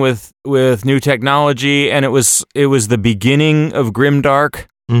playing with new technology, and it was the beginning of grimdark,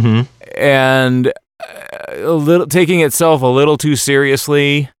 and a little taking itself a little too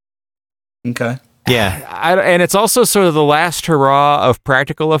seriously. Okay. Yeah. And it's also sort of the last hurrah of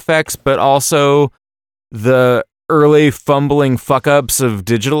practical effects, but also the early fumbling fuck-ups of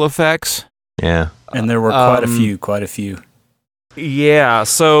digital effects. Yeah. And there were quite a few. Yeah,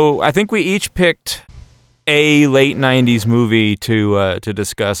 so I think we each picked a late 90s movie to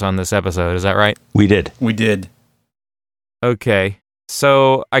discuss on this episode. Is that right? We did. Okay.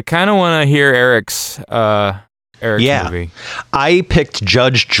 So I kind of want to hear Eric's movie. I picked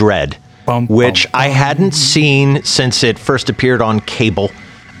Judge Dredd, which I hadn't seen since it first appeared on cable.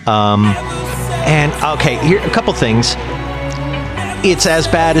 And okay, here a couple things. It's as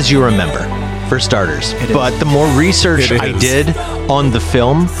bad as you remember, for starters. But the more research I did on the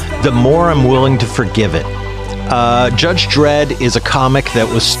film, the more I'm willing to forgive it. Judge Dredd is a comic that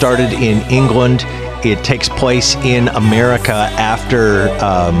was started in England. It takes place in America after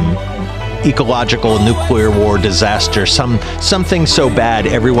ecological nuclear war disaster. Something so bad,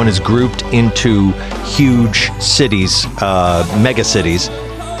 everyone is grouped into huge cities, mega cities,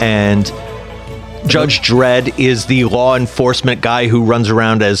 and Judge Dredd is the law enforcement guy who runs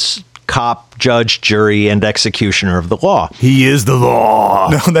around as cop, judge, jury, and executioner of the law. He is the law.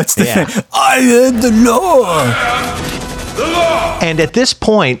 No, that's the thing. I am the law. The law. And at this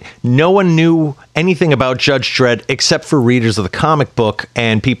point, no one knew anything about Judge Dredd except for readers of the comic book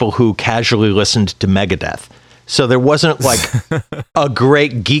and people who casually listened to Megadeth. So there wasn't like a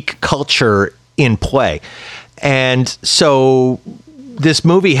great geek culture in play. And so this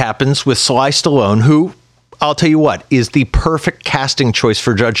movie happens with Sly Stallone, who, I'll tell you what, is the perfect casting choice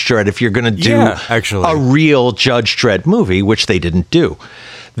for Judge Dredd if you're going to do a real Judge Dredd movie, which they didn't do.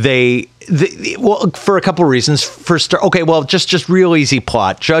 Well, for a couple of reasons. First, just real easy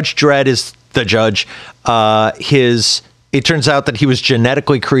plot. Judge Dredd is the judge. It turns out that he was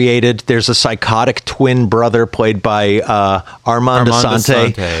genetically created. There's a psychotic twin brother played by Armand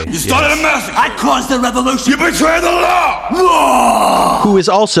Assante. You started a massacre. I caused the revolution. You betrayed the law. Who is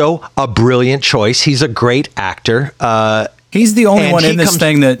also a brilliant choice. He's a great actor. He's the only one in this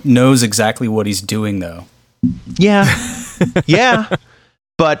thing that knows exactly what he's doing, though. Yeah. Yeah.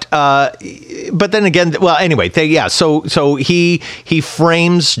 But then again, well, anyway, so he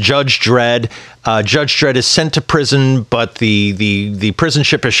frames Judge Dredd. Judge Dredd is sent to prison, but the prison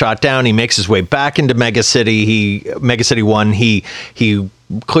ship is shot down. He makes his way back into Mega City. Mega City 1. He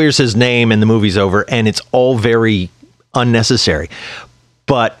clears his name, and the movie's over. And it's all very unnecessary.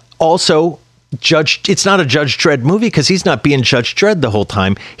 But also, it's not a Judge Dredd movie because he's not being Judge Dredd the whole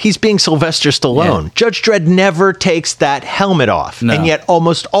time. He's being Sylvester Stallone. Yeah. Judge Dredd never takes that helmet off, and yet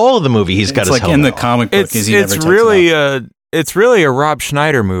almost all of the movie he's got his helmet off. It's like in the comic book. It's really a Rob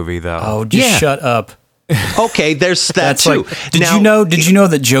Schneider movie, though. Oh, just shut up. Okay, there's that too. Like, did you know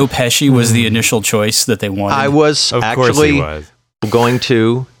that Joe Pesci was the initial choice that they wanted? I was actually going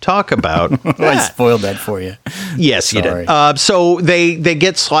to talk about I spoiled that for you. Yes, you did. So they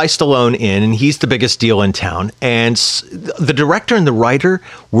get Sly Stallone in, and he's the biggest deal in town. And the director and the writer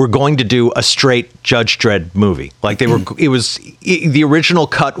were going to do a straight Judge Dredd movie. Like the original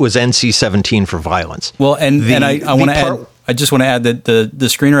cut was NC-17 for violence. Well, and I want to add. I just want to add that the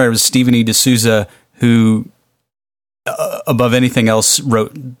screenwriter was Stephen E. D'Souza, who, above anything else,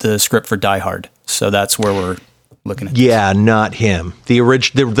 wrote the script for Die Hard. So that's where we're looking at. Yeah, not him.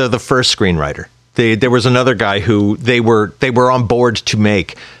 The first screenwriter. There was another guy who they were on board to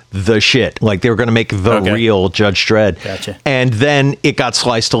make the shit. Like they were going to make the real Judge Dredd. Gotcha. And then it got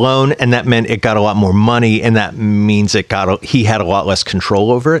Sly Stallone, and that meant it got a lot more money, and that means he had a lot less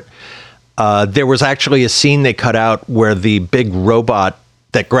control over it. There was actually a scene they cut out where the big robot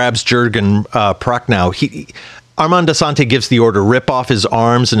that grabs Jurgen Prochnow, Armand Assante gives the order, rip off his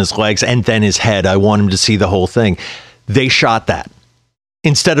arms and his legs and then his head. I want him to see the whole thing. They shot that.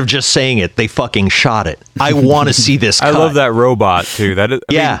 Instead of just saying it, they fucking shot it. I want to see this cut. I love that robot, too. That is,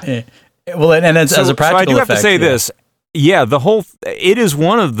 well, and it's, as a practical I do have effect, to say this. Yeah, it is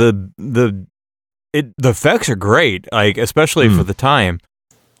one of the effects are great, like especially for the time.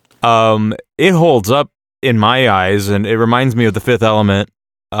 It holds up in my eyes, and it reminds me of The Fifth Element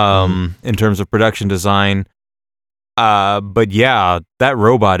in terms of production design. But yeah, that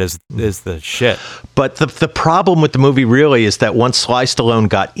robot is the shit. But the problem with the movie really is that once Sly Stallone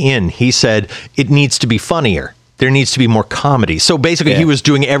got in, he said it needs to be funnier. There needs to be more comedy. So basically, he was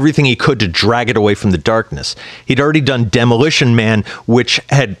doing everything he could to drag it away from the darkness. He'd already done Demolition Man, which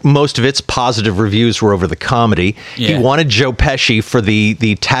had most of its positive reviews were over the comedy. Yeah. He wanted Joe Pesci for the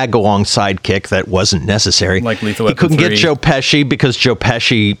tag-along sidekick that wasn't necessary. Like Lethal Weapon 3. He couldn't get Joe Pesci because Joe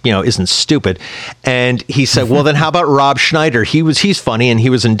Pesci, isn't stupid. And he said, well, then how about Rob Schneider? He's funny, and he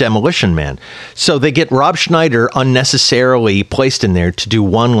was in Demolition Man. So they get Rob Schneider unnecessarily placed in there to do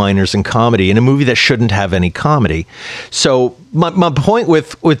one-liners and comedy in a movie that shouldn't have any comedy. So my point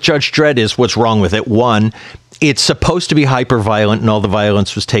with Judge Dredd is what's wrong with it. One, it's supposed to be hyper violent and all the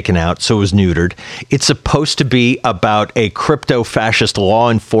violence was taken out, so it was neutered. It's supposed to be about a crypto fascist law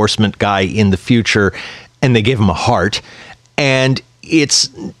enforcement guy in the future, and they give him a heart. And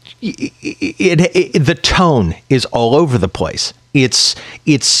the tone is all over the place. It's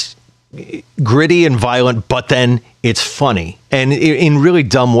gritty and violent, but then it's funny and in really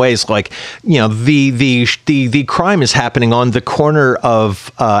dumb ways. Like, the crime is happening on the corner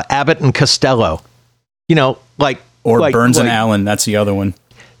of Abbott and Costello, Burns and Allen. That's the other one.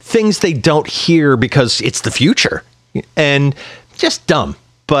 Things they don't hear because it's the future and just dumb.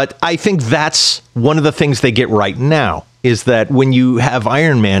 But I think that's one of the things they get right now is that when you have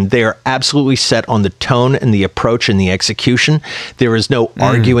Iron Man, they are absolutely set on the tone and the approach and the execution. There is no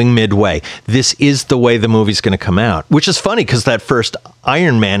arguing midway. This is the way the movie's going to come out, which is funny because that first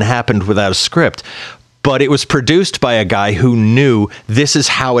Iron Man happened without a script, but it was produced by a guy who knew this is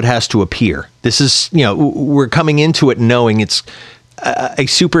how it has to appear. This is, we're coming into it knowing it's a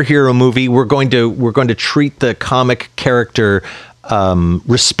superhero movie. We're going to treat the comic character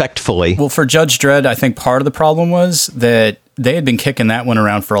respectfully. Well, for Judge Dredd, I think part of the problem was that they had been kicking that one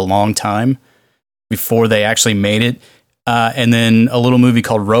around for a long time before they actually made it. And then a little movie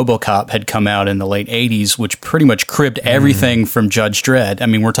called RoboCop had come out in the late 80s, which pretty much cribbed everything from Judge Dredd. I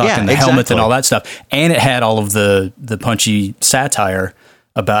mean, we're talking the helmet and all that stuff. And it had all of the punchy satire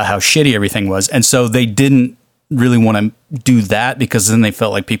about how shitty everything was. And so they didn't really want to do that because then they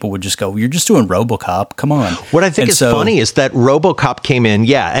felt like people would just go, you're just doing RoboCop, come on. What I think is funny is that RoboCop came in,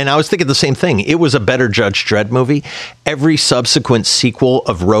 and I was thinking the same thing. It was a better Judge Dredd movie. Every subsequent sequel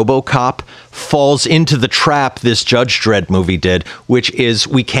of RoboCop falls into the trap this Judge Dredd movie did, which is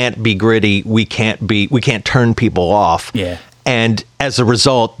we can't be gritty, we can't turn people off. Yeah. And as a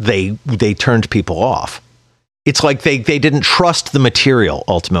result, they turned people off. It's like they didn't trust the material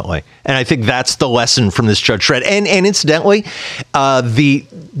ultimately, and I think that's the lesson from this Judge Dredd. And incidentally,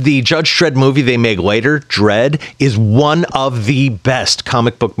 the Judge Dredd movie they made later, Dredd, is one of the best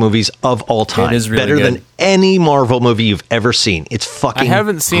comic book movies of all time. It is really better good. than any Marvel movie you've ever seen. It's fucking. I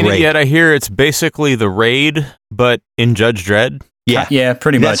haven't seen great. it yet. I hear it's basically The Raid, but in Judge Dredd. Yeah,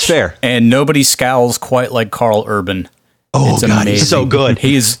 pretty much. That's fair. And nobody scowls quite like Carl Urban. Oh, it's God, amazing. he's so good.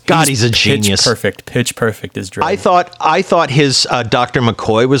 He's a genius. Pitch perfect is Dredd. I thought his Dr.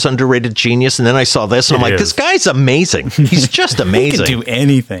 McCoy was underrated genius, and then I saw this, and I'm like, this guy's amazing. He's just amazing. He can do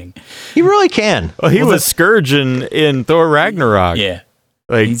anything. He really can. Well, he was Scourge in Thor Ragnarok. Yeah,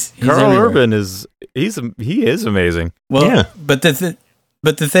 like he's Carl everywhere. Urban is amazing. Well, yeah. but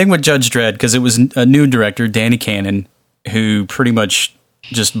But the thing with Judge Dredd, because it was a new director, Danny Cannon, who pretty much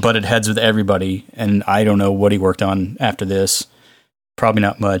just butted heads with everybody, and I don't know what he worked on after this. Probably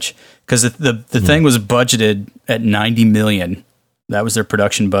not much, because the thing was budgeted at $90 million. That was their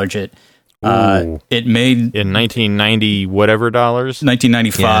production budget. It made in 1990 whatever dollars,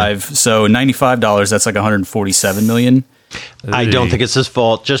 1995. Yeah. So $95, that's like $147 million. I don't think it's his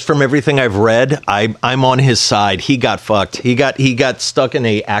fault. Just from everything I've read, I'm on his side. He got fucked. He got stuck in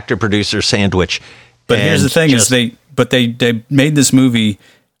a actor producer sandwich. But here's the thing: is they made this movie,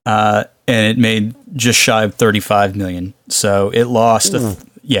 and it made just shy of $35 million. So it lost. It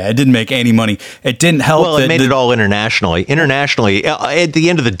didn't make any money. It didn't help. Well, it made it all internationally. Internationally, at the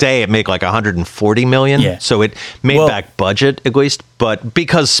end of the day, it made like $140 million. Yeah. So it made back budget at least, but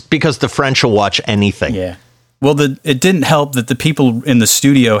because the French will watch anything. Yeah. Well, it didn't help that the people in the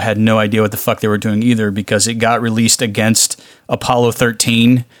studio had no idea what the fuck they were doing either, because it got released against Apollo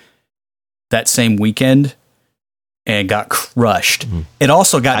 13 that same weekend and got crushed. It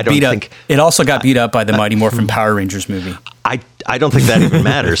also got beat up. It also got beat up by the Mighty Morphin Power Rangers movie. I don't think that even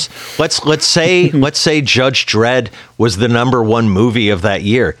matters. Let's say Judge Dredd was the #1 movie of that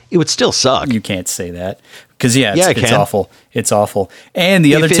year. It would still suck. You can't say that. Because it's awful. It's awful. And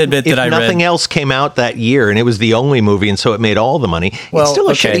the other tidbit that I read, if nothing else came out that year and it was the only movie, and so it made all the money, it's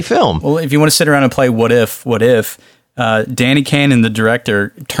still a shitty film. Well, if you want to sit around and play what if, Danny Cannon, the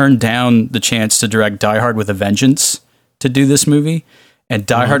director, turned down the chance to direct Die Hard with a Vengeance to do this movie, and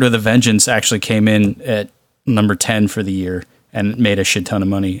Die Hard with a Vengeance actually came in at number 10 for the year and made a shit ton of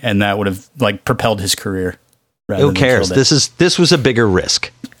money, and that would have propelled his career. Who cares? This was a bigger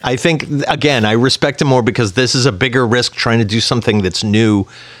risk. I think, again, I respect him more because this is a bigger risk trying to do something that's new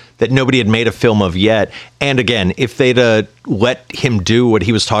that nobody had made a film of yet. And again, if they'd let him do what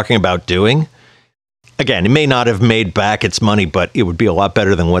he was talking about doing, again, it may not have made back its money, but it would be a lot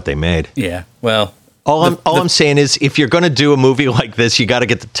better than what they made. Yeah. Well, all I'm saying is, if you're going to do a movie like this, you got to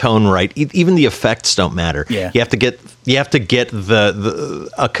get the tone right. Even the effects don't matter. Yeah. You have to get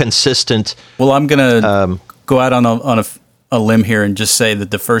a consistent. Well, I'm gonna go out on a limb here and just say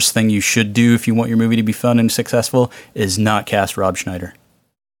that the first thing you should do if you want your movie to be fun and successful is not cast Rob Schneider.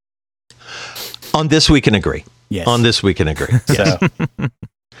 On this, we can agree. Yes. On this, we can agree. Yes. So.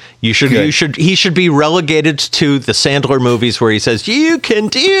 He should be relegated to the Sandler movies where he says, "You can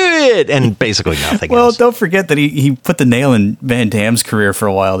do it," and basically nothing else. Well, don't forget that he put the nail in Van Damme's career for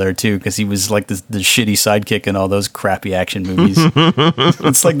a while there too, because he was like the shitty sidekick in all those crappy action movies.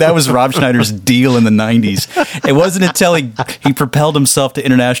 It's like that was Rob Schneider's deal in the 90s. It wasn't until he propelled himself to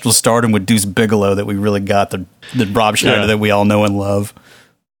international stardom with Deuce Bigalow that we really got the Rob Schneider that we all know and love.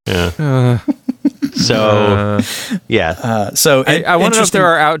 Yeah. So I want to know if there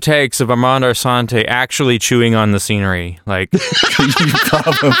are outtakes of Armand Arsante actually chewing on the scenery. Like,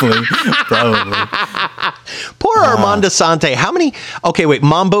 probably. Poor Armand Arsante. How many? Okay, wait.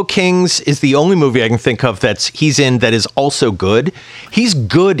 Mambo Kings is the only movie I can think of he's in that is also good. He's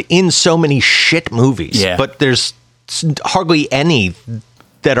good in so many shit movies, but there's hardly any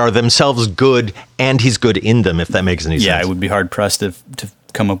that are themselves good, and he's good in them. If that makes any sense. Yeah, it would be hard pressed to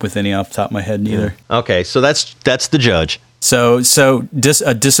come up with any off the top of my head neither. Okay, so that's the Judge. So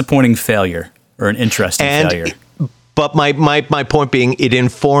a disappointing failure or an interesting failure. But my point being, it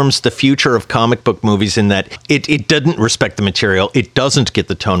informs the future of comic book movies in that it doesn't respect the material, it doesn't get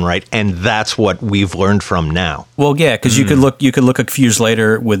the tone right, and that's what we've learned from now. Well, yeah, because you could look a few years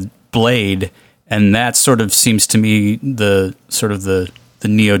later with Blade, and that sort of seems to me the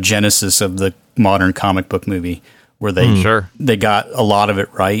neogenesis of the modern comic book movie, where they got a lot of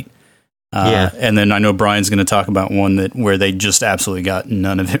it right. And then I know Brian's going to talk about one where they just absolutely got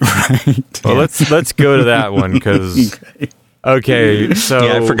none of it right. Well, let's go to that one because okay, so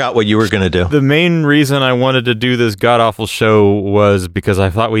I forgot what you were going to do. The main reason I wanted to do this god awful show was because I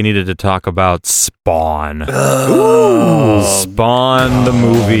thought we needed to talk about Spawn. Spawn the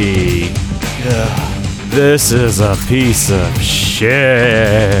movie. This is a piece of shit.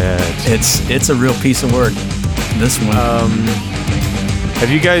 It's a real piece of work. This one. Have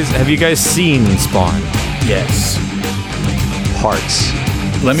you guys seen Spawn? Yes. Parts.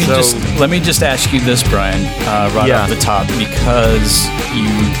 Let me just ask you this, Brian, off the top, because you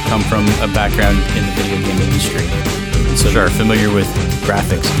come from a background in the video game industry, so you're familiar with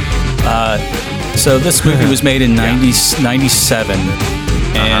graphics. So this movie was made in 97,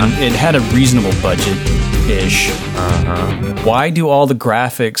 and it had a reasonable budget-ish. Why do all the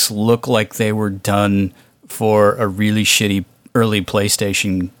graphics look like they were done for a really shitty early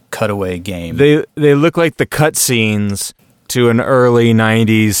PlayStation cutaway game? They look like the cutscenes to an early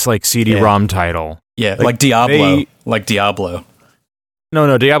 90s like CD-ROM title. Yeah, like Diablo. Like Diablo.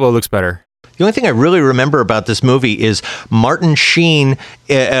 No, Diablo looks better. The only thing I really remember about this movie is Martin Sheen,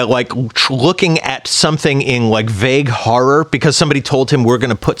 looking at something in like vague horror because somebody told him we're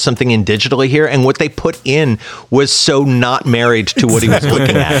going to put something in digitally here, and what they put in was so not married to what he was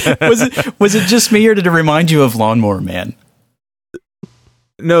looking at. Was it just me, or did it remind you of Lawnmower Man?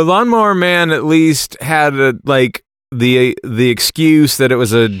 No, Lawnmower Man at least had the excuse that it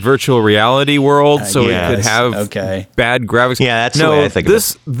was a virtual reality world, so it could have bad graphics. Yeah, that's the way I think of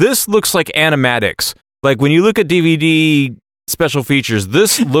it. This looks like animatics. Like when you look at DVD special features,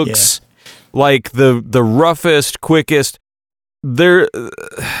 this looks like the roughest, quickest. They're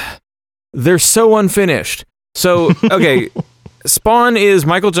so unfinished. So okay, Spawn is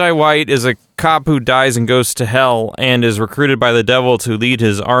Michael Jai White is a cop who dies and goes to hell and is recruited by the devil to lead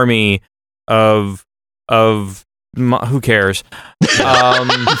his army of who cares?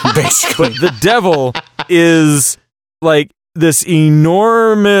 Basically, the devil is like this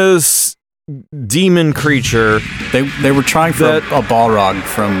enormous demon creature. They were trying for a Balrog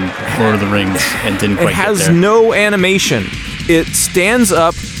from Lord of the Rings and didn't quite get there. It has there. no animation. It stands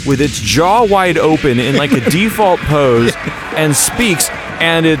up with its jaw wide open in like a default pose and speaks,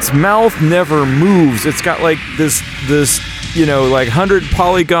 and its mouth never moves. It's got like this like 100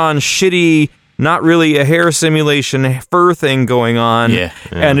 polygon shitty, not really a hair simulation fur thing going on. Yeah.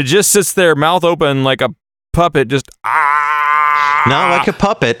 And it just sits there, mouth open like a puppet, just not like a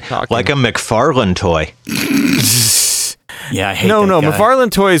puppet, like a McFarlane toy. Yeah, I hate No, that guy.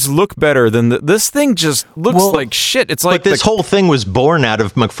 McFarlane toys look better than this thing. Just looks like shit. It's like but this whole thing was born out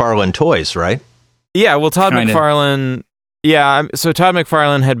of McFarlane toys, right? Yeah, well, Todd McFarlane. Yeah, so Todd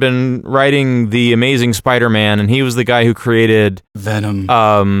McFarlane had been writing the Amazing Spider-Man, and he was the guy who created Venom.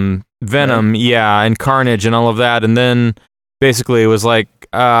 Venom, yeah, and Carnage and all of that, and then basically it was like,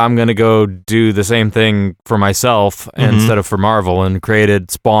 I'm going to go do the same thing for myself instead of for Marvel, and created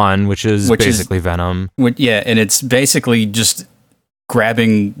Spawn, which is basically Venom. Yeah, and it's basically just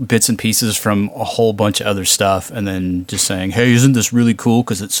grabbing bits and pieces from a whole bunch of other stuff and then just saying, hey, isn't this really cool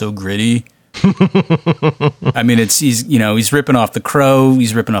because it's so gritty? I mean, he's ripping off The Crow,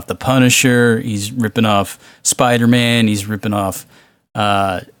 he's ripping off The Punisher, he's ripping off Spider-Man, he's ripping off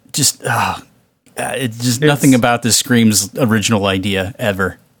nothing about this screams original idea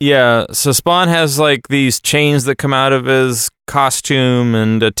ever. Yeah, so Spawn has like these chains that come out of his costume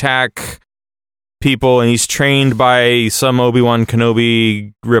and attack people, and he's trained by some Obi-Wan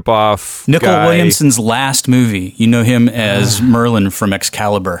Kenobi ripoff Nicole guy. Williamson's last movie, you know him as Merlin from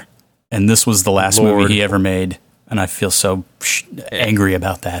Excalibur, and this was the last movie he ever made, and I feel so angry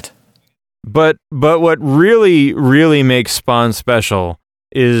about that. But what really, really makes Spawn special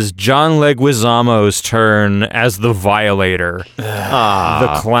is John Leguizamo's turn as the Violator,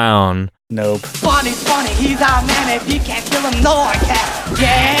 the clown. Nope. Funny, he's our man. If he can't kill him, no one can.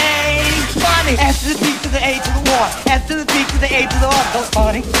 Yay, funny. S to the P to the A to the 1. S to the P to the A to the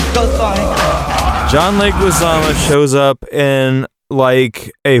 1. Goes funny. John Leguizamo shows up in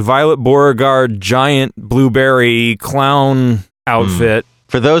like a Violet Beauregard giant blueberry clown outfit.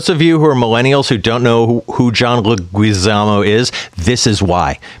 For those of you who are millennials who don't know who John Leguizamo is, this is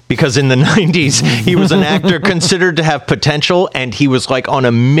why. Because in the 90s, he was an actor considered to have potential, and he was like on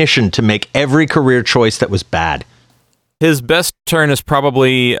a mission to make every career choice that was bad. His best turn is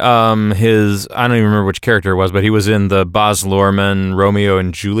probably I don't even remember which character it was, but he was in the Baz Luhrmann Romeo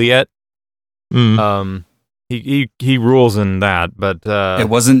and Juliet. He rules in that, but it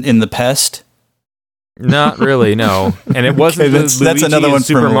wasn't in The Pest. Not really, no. And it wasn't that's another one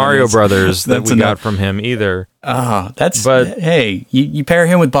Super Mario Brothers that we got from him either. Hey, you pair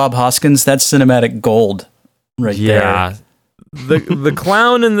him with Bob Hoskins, that's cinematic gold right there. Yeah. The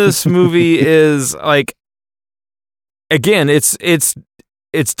clown in this movie is like, again, it's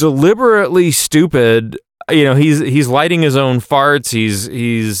deliberately stupid. You know, he's lighting his own farts,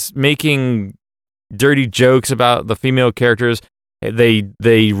 he's making dirty jokes about the female characters.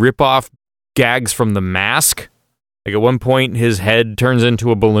 They rip off gags from The Mask. Like at one point his head turns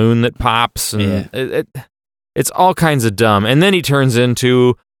into a balloon that pops, and it's all kinds of dumb. And then he turns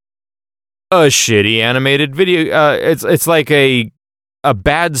into a shitty animated video. It's like a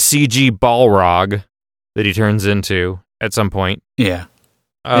bad CG Balrog that he turns into at some point. Yeah.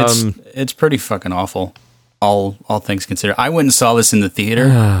 It's pretty fucking awful, all things considered. I went and saw this in the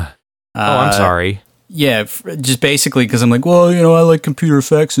theater. I'm sorry. Yeah, just basically because I'm like, well, I like computer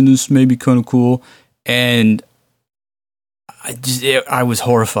effects and this may be kind of cool. And I was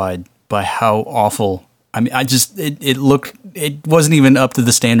horrified by how awful. I mean, it wasn't even up to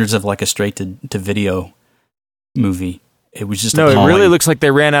the standards of like a straight to video movie. It was just it really looks like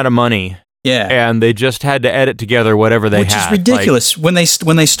they ran out of money. Yeah. And they just had to edit together whatever they had. Which is ridiculous. When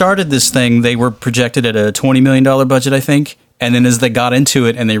they started this thing, they were projected at a $20 million budget, I think. And then as they got into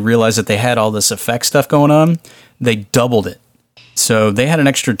it and they realized that they had all this effect stuff going on, they doubled it. So they had an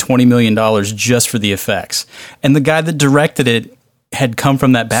extra $20 million just for the effects. And the guy that directed it had come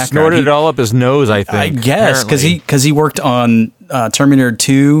from that background. Snorted it all up his nose, I think. I guess, because he worked on Terminator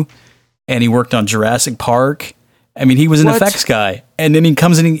 2 and he worked on Jurassic Park. I mean, he was an effects guy. And then he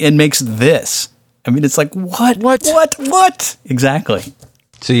comes in and makes this. I mean, it's like, what? Exactly.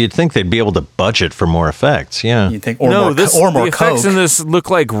 So you'd think they'd be able to budget for more effects, yeah. You'd think, the effects in this look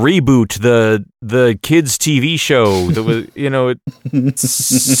like Reboot, the kids' TV show. That was, it's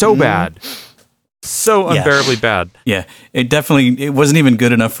so bad, so unbearably bad. Yeah, it wasn't even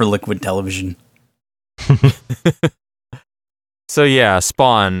good enough for liquid television. So yeah,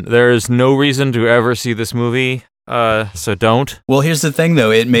 Spawn. There is no reason to ever see this movie, so don't. Well, here's the thing, though.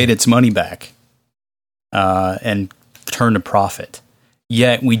 It made its money back, and turned a profit.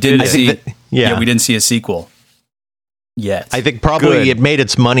 Yet we didn't see. We didn't see a sequel. Yet I think probably it made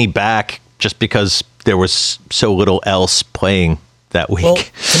its money back just because there was so little else playing that week. Well,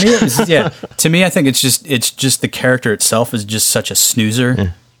 to me, I think it's just the character itself is just such a snoozer.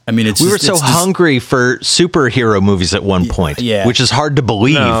 Yeah. I mean, we were so hungry for superhero movies at one point, which is hard to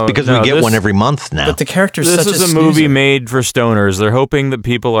believe because we get one every month now. But the character's this such a is a snoozer. movie made for stoners. They're hoping that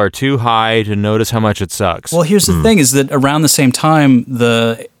people are too high to notice how much it sucks. Well, here's the thing: is that around the same time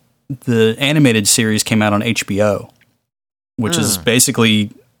the animated series came out on HBO, which is basically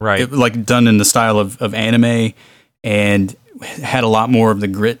like done in the style of anime and had a lot more of the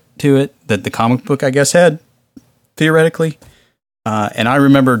grit to it that the comic book, I guess, had theoretically. And I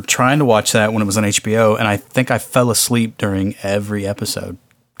remember trying to watch that when it was on HBO, and I think I fell asleep during every episode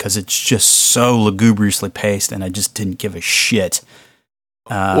because it's just so lugubriously paced, and I just didn't give a shit.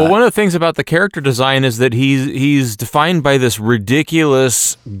 Well, one of the things about the character design is that he's defined by this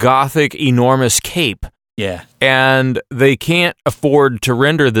ridiculous, gothic, enormous cape. Yeah. And they can't afford to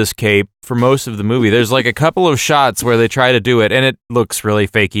render this cape for most of the movie. There's like a couple of shots where they try to do it, and it looks really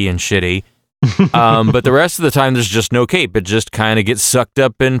fakey and shitty. But the rest of the time, there's just no cape. It just kind of gets sucked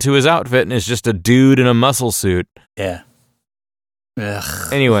up into his outfit, and it's just a dude in a muscle suit. Yeah.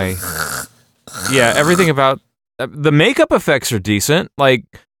 Ugh. Anyway, yeah, everything about the makeup effects are decent. Like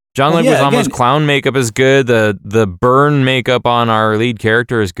John Leguizamo's clown makeup is good. The burn makeup on our lead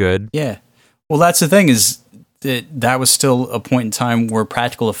character is good. Yeah. Well, that's the thing is that was still a point in time where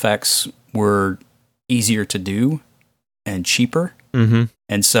practical effects were easier to do and cheaper. Mm-hmm.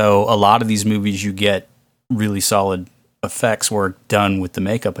 And so a lot of these movies, you get really solid effects work done with the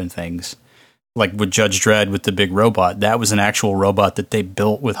makeup and things. Like with Judge Dredd with the big robot. That was an actual robot that they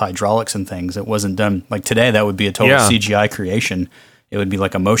built with hydraulics and things. It wasn't done. Like today, that would be a total CGI creation. It would be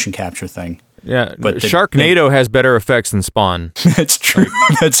like a motion capture thing. Yeah, but Sharknado has better effects than Spawn. That's true.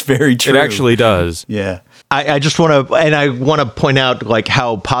 That's very true. It actually does. Yeah. I just want to point out like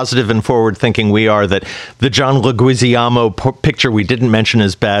how positive and forward thinking we are that the John Leguizamo picture we didn't mention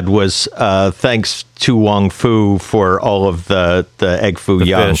as bad was thanks to Wong Fu for all of the egg foo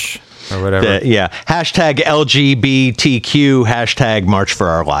young. Fish or whatever. Hashtag LGBTQ, hashtag March for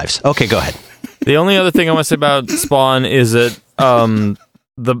Our Lives. Okay, go ahead. The only other thing I want to say about Spawn is that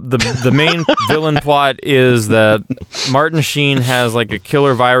the main villain plot is that Martin Sheen has like a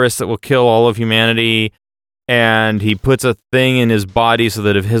killer virus that will kill all of humanity, and he puts a thing in his body so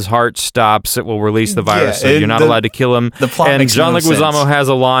that if his heart stops, it will release the virus. So you're not allowed to kill him. The plot and makes John no Leguizamo sense. has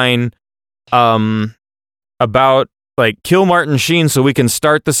a line about like kill Martin Sheen so we can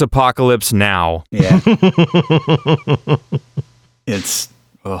start this apocalypse now. Yeah. It's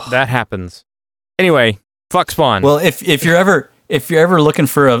that happens. Anyway, fuck Spawn. Well, if you're ever looking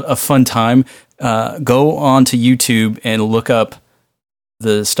for a fun time, go on to YouTube and look up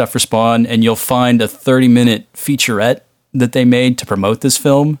the stuff for Spawn, and you'll find a 30-minute featurette that they made to promote this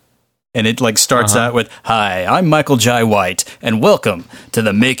film. And it like starts out with, "Hi, I'm Michael Jai White, and welcome to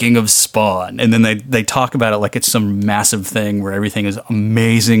the making of Spawn." And then they talk about it like it's some massive thing where everything is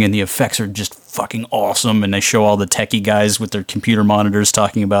amazing and the effects are just fucking awesome. And they show all the techie guys with their computer monitors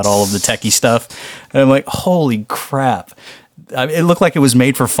talking about all of the techie stuff. And I'm like, holy crap. It looked like it was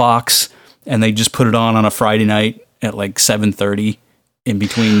made for Fox, and they just put it on a Friday night at like 7:30 in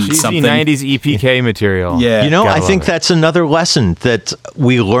between something. 90s EPK material. Yeah. You know, I think that's another lesson that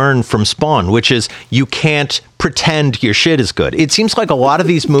we learn from Spawn, which is you can't pretend your shit is good. It seems like a lot of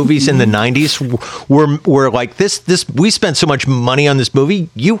these movies in the 90s were like this we spent so much money on this movie,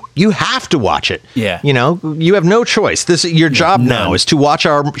 you have to watch it. Yeah. You know, you have no choice. Your job now is to watch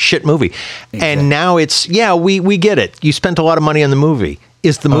our shit movie. Exactly. And now it's we get it. You spent a lot of money on the movie.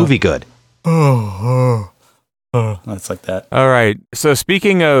 Is the movie good? That's like that. All right. So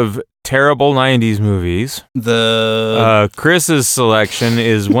speaking of terrible 90s movies, Chris's selection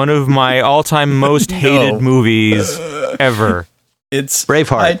is one of my all-time most hated movies ever. It's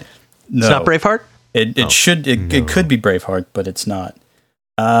Braveheart. No. It's not Braveheart? It could be Braveheart, but it's not.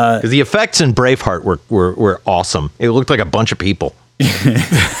 The effects in Braveheart were awesome. It looked like a bunch of people.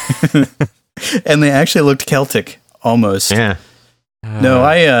 And they actually looked Celtic, almost. Yeah. No,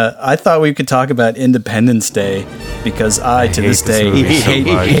 I thought we could talk about Independence Day because to this day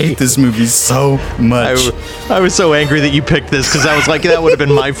hate this movie so much. I was so angry that you picked this because I was like, that would have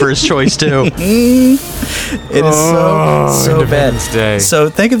been my first choice too. It is so bad. Day.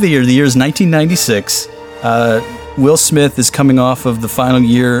 So think of the year. The year is 1996. Will Smith is coming off of the final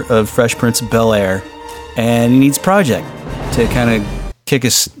year of Fresh Prince of Bel-Air, and he needs a project to kind of kick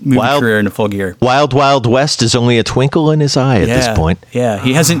his movie career into full gear. Wild Wild West is only a twinkle in his eye at this point. Yeah,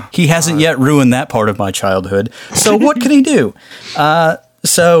 he hasn't yet ruined that part of my childhood. So what can he do?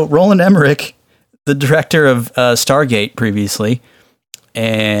 So Roland Emmerich, the director of Stargate previously,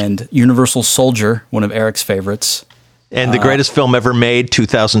 and Universal Soldier, one of Eric's favorites, and the greatest film ever made,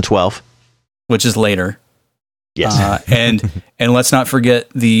 2012, which is later. Yes, and let's not forget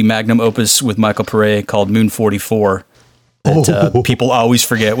the magnum opus with Michael Pare called Moon 44. That people always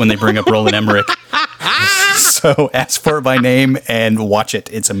forget when they bring up Roland Emmerich. So ask for it by name and watch it.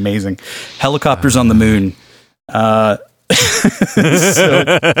 It's amazing. Helicopters on the Moon.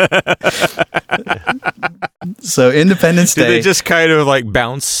 So Independence Day. Did they just kind of like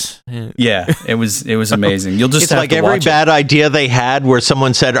bounce? Yeah, it was amazing. You'll just it's have like to every watch bad idea they had where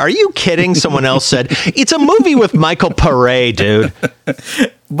someone said, "Are you kidding?" Someone else said, "It's a movie with Michael Pare, dude."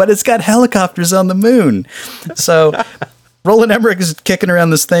 But it's got helicopters on the moon. So Roland Emmerich is kicking around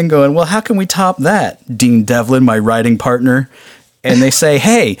this thing going, well, how can we top that? Dean Devlin, my writing partner. And they say,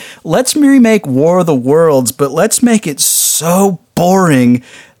 hey, let's remake War of the Worlds, but let's make it so boring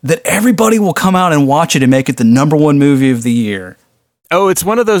that everybody will come out and watch it and make it the #1 movie of the year. Oh, it's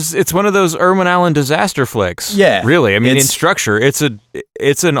one of those Irwin Allen disaster flicks. Yeah. Really. I mean, in structure, it's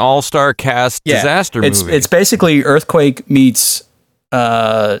an all-star cast disaster movie. It's basically Earthquake meets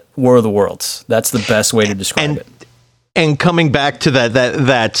War of the Worlds. That's the best way to describe it. And coming back to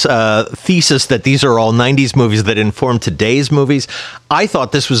that thesis that these are all 90s movies that inform today's movies, I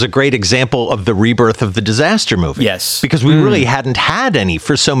thought this was a great example of the rebirth of the disaster movie. Yes. Because we really hadn't had any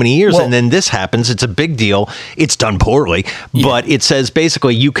for so many years, and then this happens. It's a big deal. It's done poorly, but it says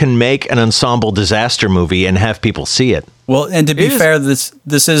basically you can make an ensemble disaster movie and have people see it. Well, and to be fair, this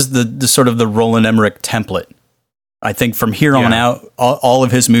is the sort of the Roland Emmerich template. I think from here on out, all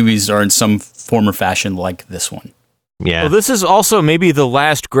of his movies are in some form or fashion like this one. Yeah. Well, this is also maybe the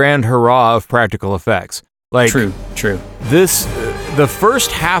last grand hurrah of practical effects. Like True. The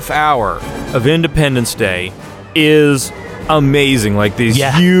first half hour of Independence Day is amazing. Like these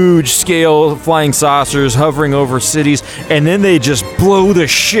huge scale flying saucers hovering over cities, and then they just blow the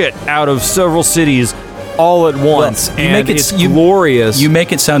shit out of several cities all at once, and it's glorious. You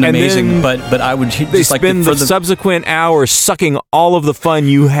make it sound amazing, but I would just they spend the subsequent hours sucking all of the fun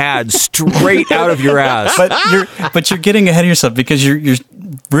you had straight out of your ass. But you're getting ahead of yourself because you're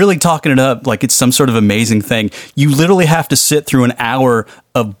really talking it up like it's some sort of amazing thing. You literally have to sit through an hour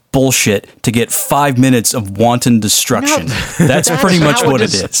of bullshit to get 5 minutes of wanton destruction. That's pretty much what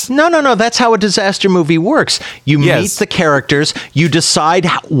it is. No. That's how a disaster movie works. You meet the characters, you decide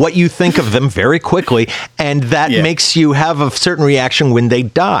what you think of them very quickly, and that makes you have a certain reaction when they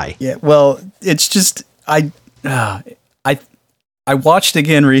die. Yeah. Well, it's just I watched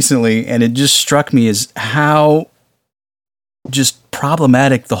again recently, and it just struck me as how just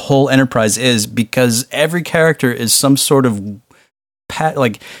problematic the whole enterprise is, because every character is some sort of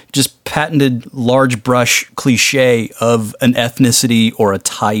patented large brush cliche of an ethnicity or a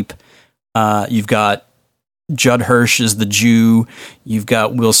type. You've got Judd Hirsch as the Jew. You've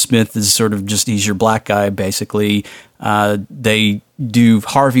got Will Smith as sort of just, he's your black guy, basically. They do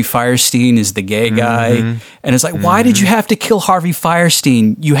Harvey Fierstein as the gay guy. And it's like, why did you have to kill Harvey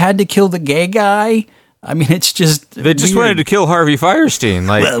Fierstein? You had to kill the gay guy? I mean, it's just they just wanted to kill Harvey Fierstein.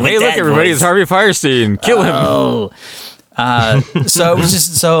 Like, hey, look, everybody, it's Harvey Fierstein. Kill him. Oh. So it was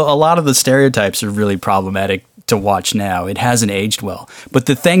just a lot of the stereotypes are really problematic to watch now. It hasn't aged well. But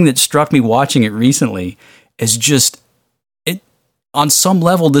the thing that struck me watching it recently is just on some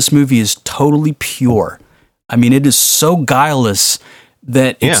level, this movie is totally pure. I mean, it is so guileless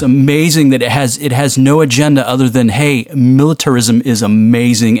that it's amazing that it has no agenda other than, hey, militarism is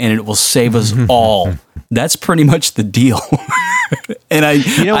amazing and it will save us all. That's pretty much the deal. And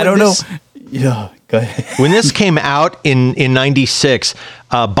I don't know. Yeah, Go ahead. When this came out in 96,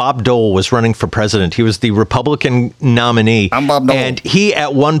 Bob Dole was running for president. He was the Republican nominee. I'm Bob Dole. And he,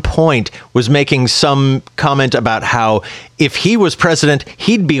 at one point, was making some comment about how if he was president,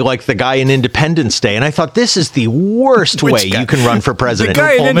 he'd be like the guy in Independence Day. And I thought, this is the worst way you can run for president. The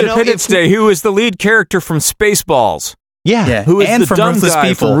guy in Independence Day, who was the lead character from Spaceballs. Yeah. Who is and the from dumb Ruthless guy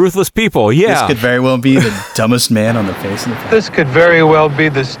People. from Ruthless People. Yeah. This could very well be the dumbest man on the face of the planet. This could very well be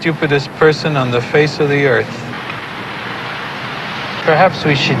the stupidest person on the face of the earth. Perhaps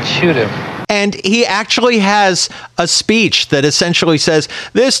we should shoot him. And he actually has a speech that essentially says,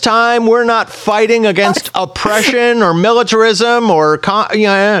 this time we're not fighting against oppression or militarism or,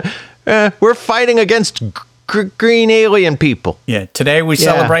 we're fighting against green alien people. Yeah, today we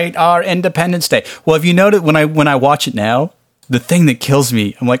celebrate our Independence Day. Well, if you notice, when I watch it now, the thing that kills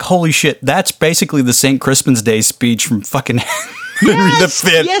me, I'm like, holy shit, that's basically the St. Crispin's Day speech from fucking Henry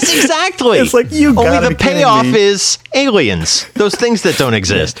V. Yes, exactly. It's like, you only gotta the be kidding payoff me. is aliens, those things that don't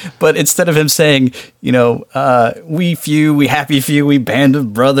exist. But instead of him saying, we few, we happy few, we band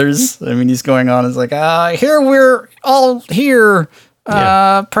of brothers. I mean, he's going on. It's like, here we're all here.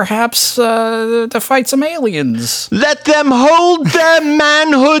 Perhaps to fight some aliens. Let them hold their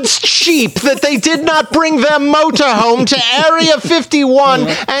manhoods cheap, that they did not bring their motorhome to Area 51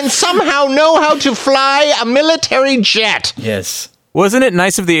 and somehow know how to fly a military jet. Yes. Wasn't it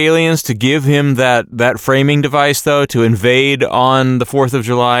nice of the aliens to give him that framing device, though, to invade on the 4th of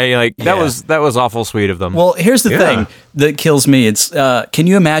July? Like, that was awful sweet of them. Well, here's the thing that kills me. It's can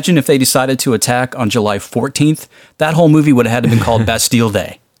you imagine if they decided to attack on July 14th? That whole movie would have had to been called Bastille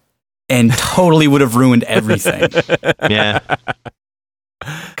Day and totally would have ruined everything. Yeah.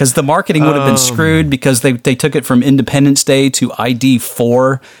 Because the marketing would have been screwed because they took it from Independence Day to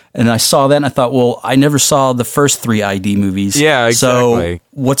ID4. And I saw that and I thought, well, I never saw the first 3 ID movies. Yeah, exactly. So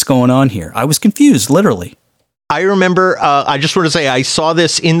what's going on here? I was confused, literally. I remember, I just want to say, I saw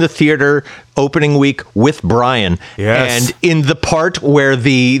this in the theater opening week with Brian. Yes. And in the part where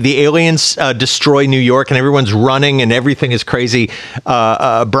the aliens destroy New York and everyone's running and everything is crazy,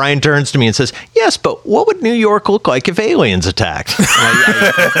 Brian turns to me and says, yes, but what would New York look like if aliens attacked?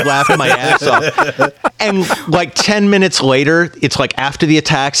 I laughed my ass off. And like 10 minutes later, it's like after the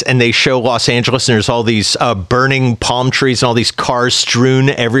attacks and they show Los Angeles and there's all these burning palm trees and all these cars strewn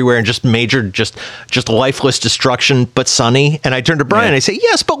everywhere and just major, just lifeless destruction, but sunny. And I turn to Brian and I say,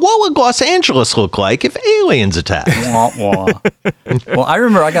 yes, but what would Los Angeles look like if aliens attacked? Well, I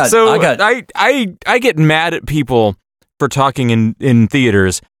remember I get mad at people for talking in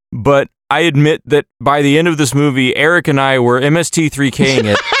theaters, but I admit that by the end of this movie, Eric and I were MST3K'ing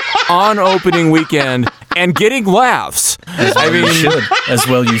it on opening weekend and getting laughs. As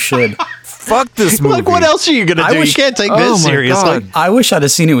well you should. Fuck this movie. Like, what else are you going to do? You can't take this seriously. I wish I'd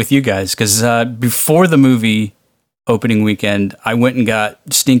have seen it with you guys, because before the movie opening weekend, I went and got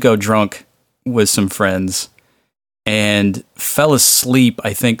stinko drunk with some friends and fell asleep,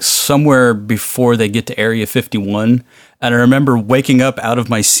 I think, somewhere before they get to Area 51. And I remember waking up out of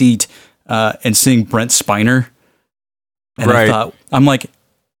my seat and seeing Brent Spiner. And I thought,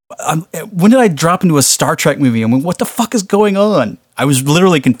 when did I drop into a Star Trek movie? I mean, what the fuck is going on? I was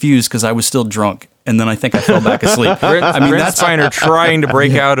literally confused because I was still drunk. And then I think I fell back asleep. Brent Spiner trying to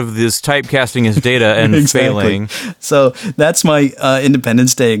break out of this typecasting his data and failing. So that's my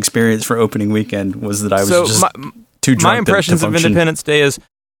Independence Day experience for opening weekend, was that I was too drunk. My impressions of Independence Day is,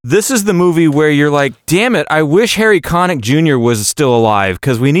 this is the movie where you're like, damn it, I wish Harry Connick Jr. was still alive,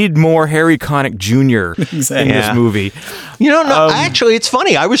 because we need more Harry Connick Jr. in this movie. Actually, it's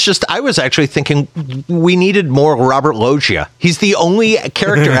funny. I was actually thinking we needed more Robert Loggia. He's the only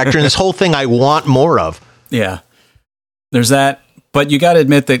character actor in this whole thing I want more of. Yeah. There's that. But you got to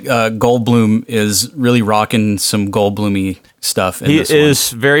admit that Goldblum is really rocking some Goldblum-y stuff in this one. He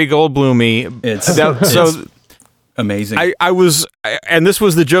is very Goldblum-y. It's amazing. And this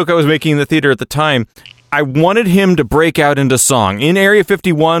was the joke I was making in the theater at the time. I wanted him to break out into song. In Area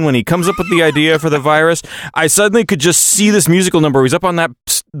 51, when he comes up with the idea for the virus, I suddenly could just see this musical number. He's up on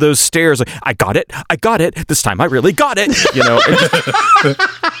those stairs, like, I got it. This time I really got it.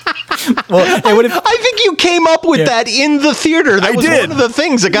 I think you came up with that in the theater. That was one of the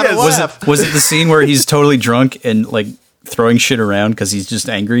things that got a laugh. Was it the scene where he's totally drunk and like throwing shit around because he's just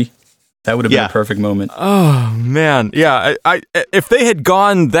angry? That would have been a perfect moment. Oh man, yeah. I if they had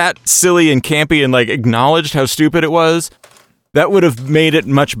gone that silly and campy and like acknowledged how stupid it was, that would have made it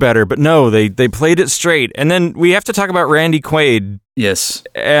much better. But no, they played it straight. And then we have to talk about Randy Quaid. Yes,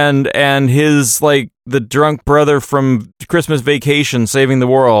 and his like the drunk brother from Christmas Vacation saving the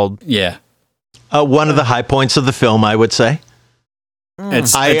world. Yeah, one of the high points of the film, I would say.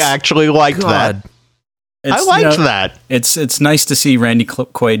 I actually liked that. It's, I liked that. It's nice to see Randy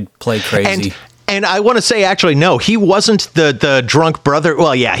Quaid play crazy. And I want to say, actually, no, he wasn't the drunk brother.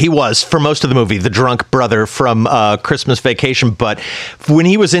 Well, yeah, he was for most of the movie, the drunk brother from Christmas Vacation. But when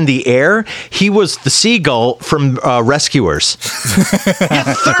he was in the air, he was the seagull from Rescuers.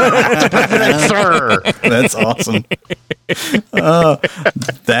 Yes, sir. That's awesome.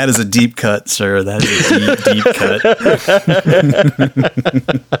 That is a deep cut, sir. That is a deep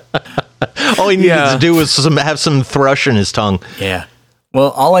cut. All he needed to do was have some thrush in his tongue. Yeah. Well,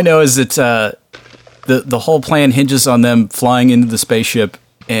 all I know is that the whole plan hinges on them flying into the spaceship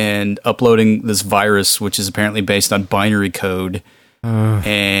and uploading this virus, which is apparently based on binary code.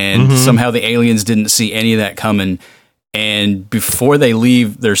 And somehow the aliens didn't see any of that coming. And before they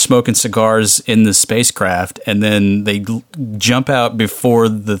leave, they're smoking cigars in the spacecraft, and then they jump out before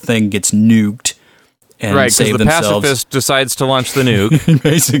the thing gets nuked. And save the themselves. pacifist decides to launch the nuke,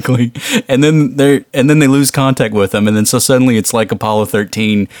 basically, and then they lose contact with them, and then so suddenly it's like Apollo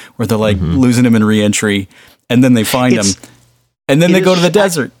 13, where they're like losing him in re-entry, and then they find him, and then they go to the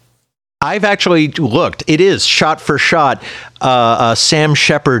desert. I've actually looked; it is shot for shot Sam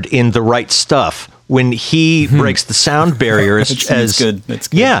Shepard in The Right Stuff. When he breaks the sound barrier, That's good.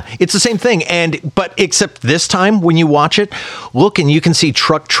 Yeah, it's the same thing. But except this time, when you watch it, look and you can see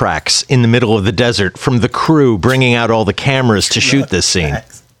truck tracks in the middle of the desert from the crew bringing out all the cameras to shoot this scene.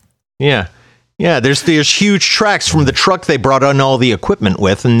 Yeah, there's huge tracks from the truck they brought on all the equipment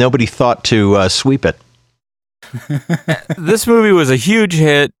with, and nobody thought to sweep it. This movie was a huge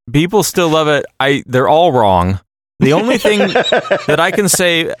hit. People still love it. They're all wrong. The only thing that I can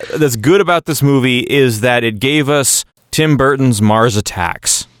say that's good about this movie is that it gave us Tim Burton's Mars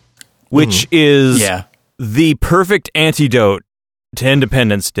Attacks, which is the perfect antidote to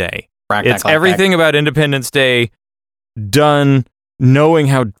Independence Day. It's everything about Independence Day done knowing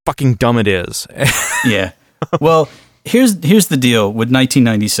how fucking dumb it is. Yeah. Well, here's the deal with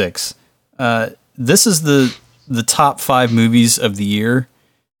 1996. This is the top 5 movies of the year,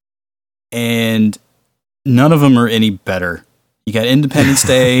 and none of them are any better. You got Independence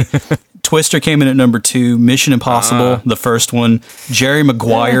Day, Twister came in at number 2, Mission Impossible, the first one, Jerry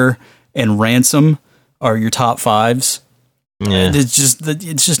Maguire, and Ransom are your top 5s. Yeah. It's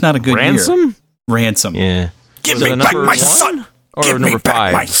just not a good year. Ransom. Yeah. Give me back my son. Or Give number me back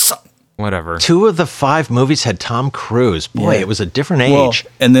 5. my son. Whatever. 2 of the 5 movies had Tom Cruise. Boy, it was a different age.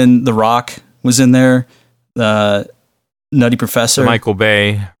 Well, and then The Rock was in there. Nutty Professor. The Michael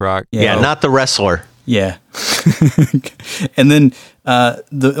Bay Rock. Yeah, not the wrestler. Yeah. And then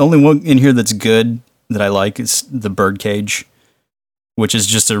the only one in here that's good that I like is The Birdcage, which is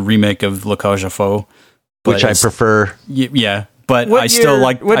just a remake of La Cage aux Folles. Which I prefer. Yeah. But I still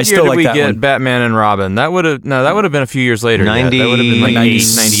like what I still year like did we that get one. Batman and Robin? That would have been a few years later. 90, that would have been like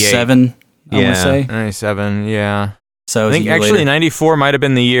 97, I want to say. 97, yeah. So I think actually later. 94 might have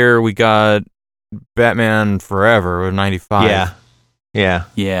been the year we got Batman Forever, or 95.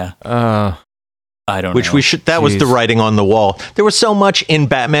 Yeah. I don't know. Which we should. That was the writing on the wall. There was so much in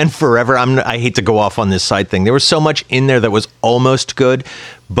Batman Forever. I hate to go off on this side thing. There was so much in there that was almost good,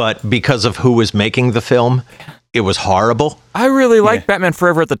 but because of who was making the film, it was horrible. I really liked Batman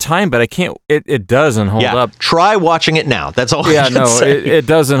Forever at the time, but I can't. It doesn't hold up. Try watching it now. That's all. I can say. It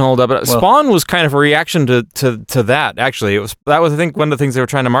doesn't hold up. But Spawn was kind of a reaction to that. Actually, that was I think one of the things they were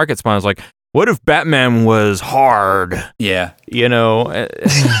trying to market. Spawn was like, what if Batman was hard? Yeah, you know.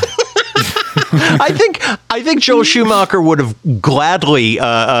 I think Joel Schumacher would have gladly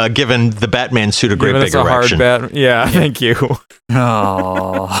given the Batman suit a great big erection. Thank you.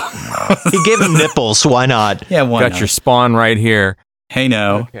 Oh, he gave him nipples. Why not? Yeah, why Got not? your Spawn right here. Hey,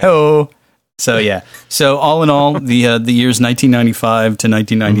 no. Okay. Ho. So yeah. So all in all, the years 1995 to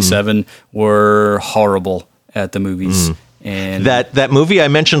 1997 were horrible at the movies. And that movie I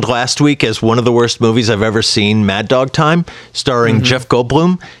mentioned last week as one of the worst movies I've ever seen, Mad Dog Time, starring Jeff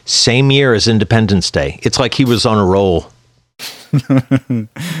Goldblum, same year as Independence Day. It's like he was on a roll.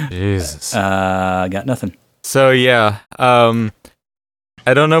 Jesus. Got nothing. So yeah, I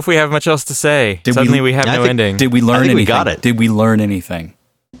don't know if we have much else to say. Suddenly we have no ending. Did we learn anything? We got it. Did we learn anything?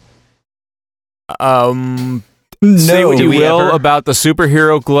 Say what you will about the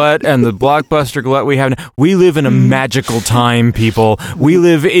superhero glut and the blockbuster glut we have now. We live in a magical time, people. We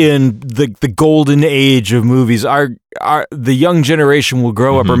live in the golden age of movies. The young generation will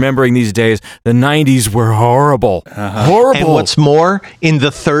grow up remembering these days. The 90s were horrible. Horrible. And what's more, in the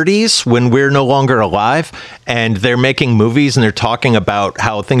 30s, when we're no longer alive and they're making movies and they're talking about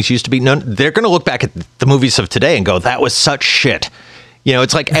how things used to be, they're going to look back at the movies of today and go, that was such shit. You know,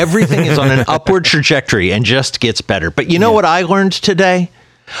 it's like everything is on an upward trajectory and just gets better. But you know what I learned today?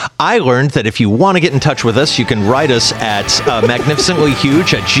 I learned that if you want to get in touch with us, you can write us at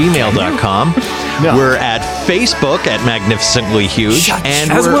magnificentlyhuge@gmail.com. No. We're at Facebook at Magnificently Huge,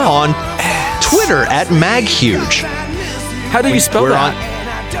 and as we're well. on Twitter at MagHuge. How do you spell we're that?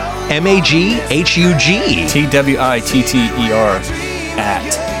 On MAGHUG. TWITTER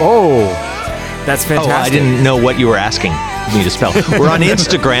at. Oh, that's fantastic. Oh, I didn't know what you were asking me to spell. We're on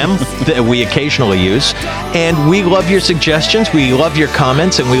Instagram that we occasionally use, and we love your suggestions, we love your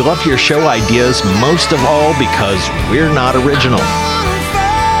comments, and we love your show ideas most of all because we're not original.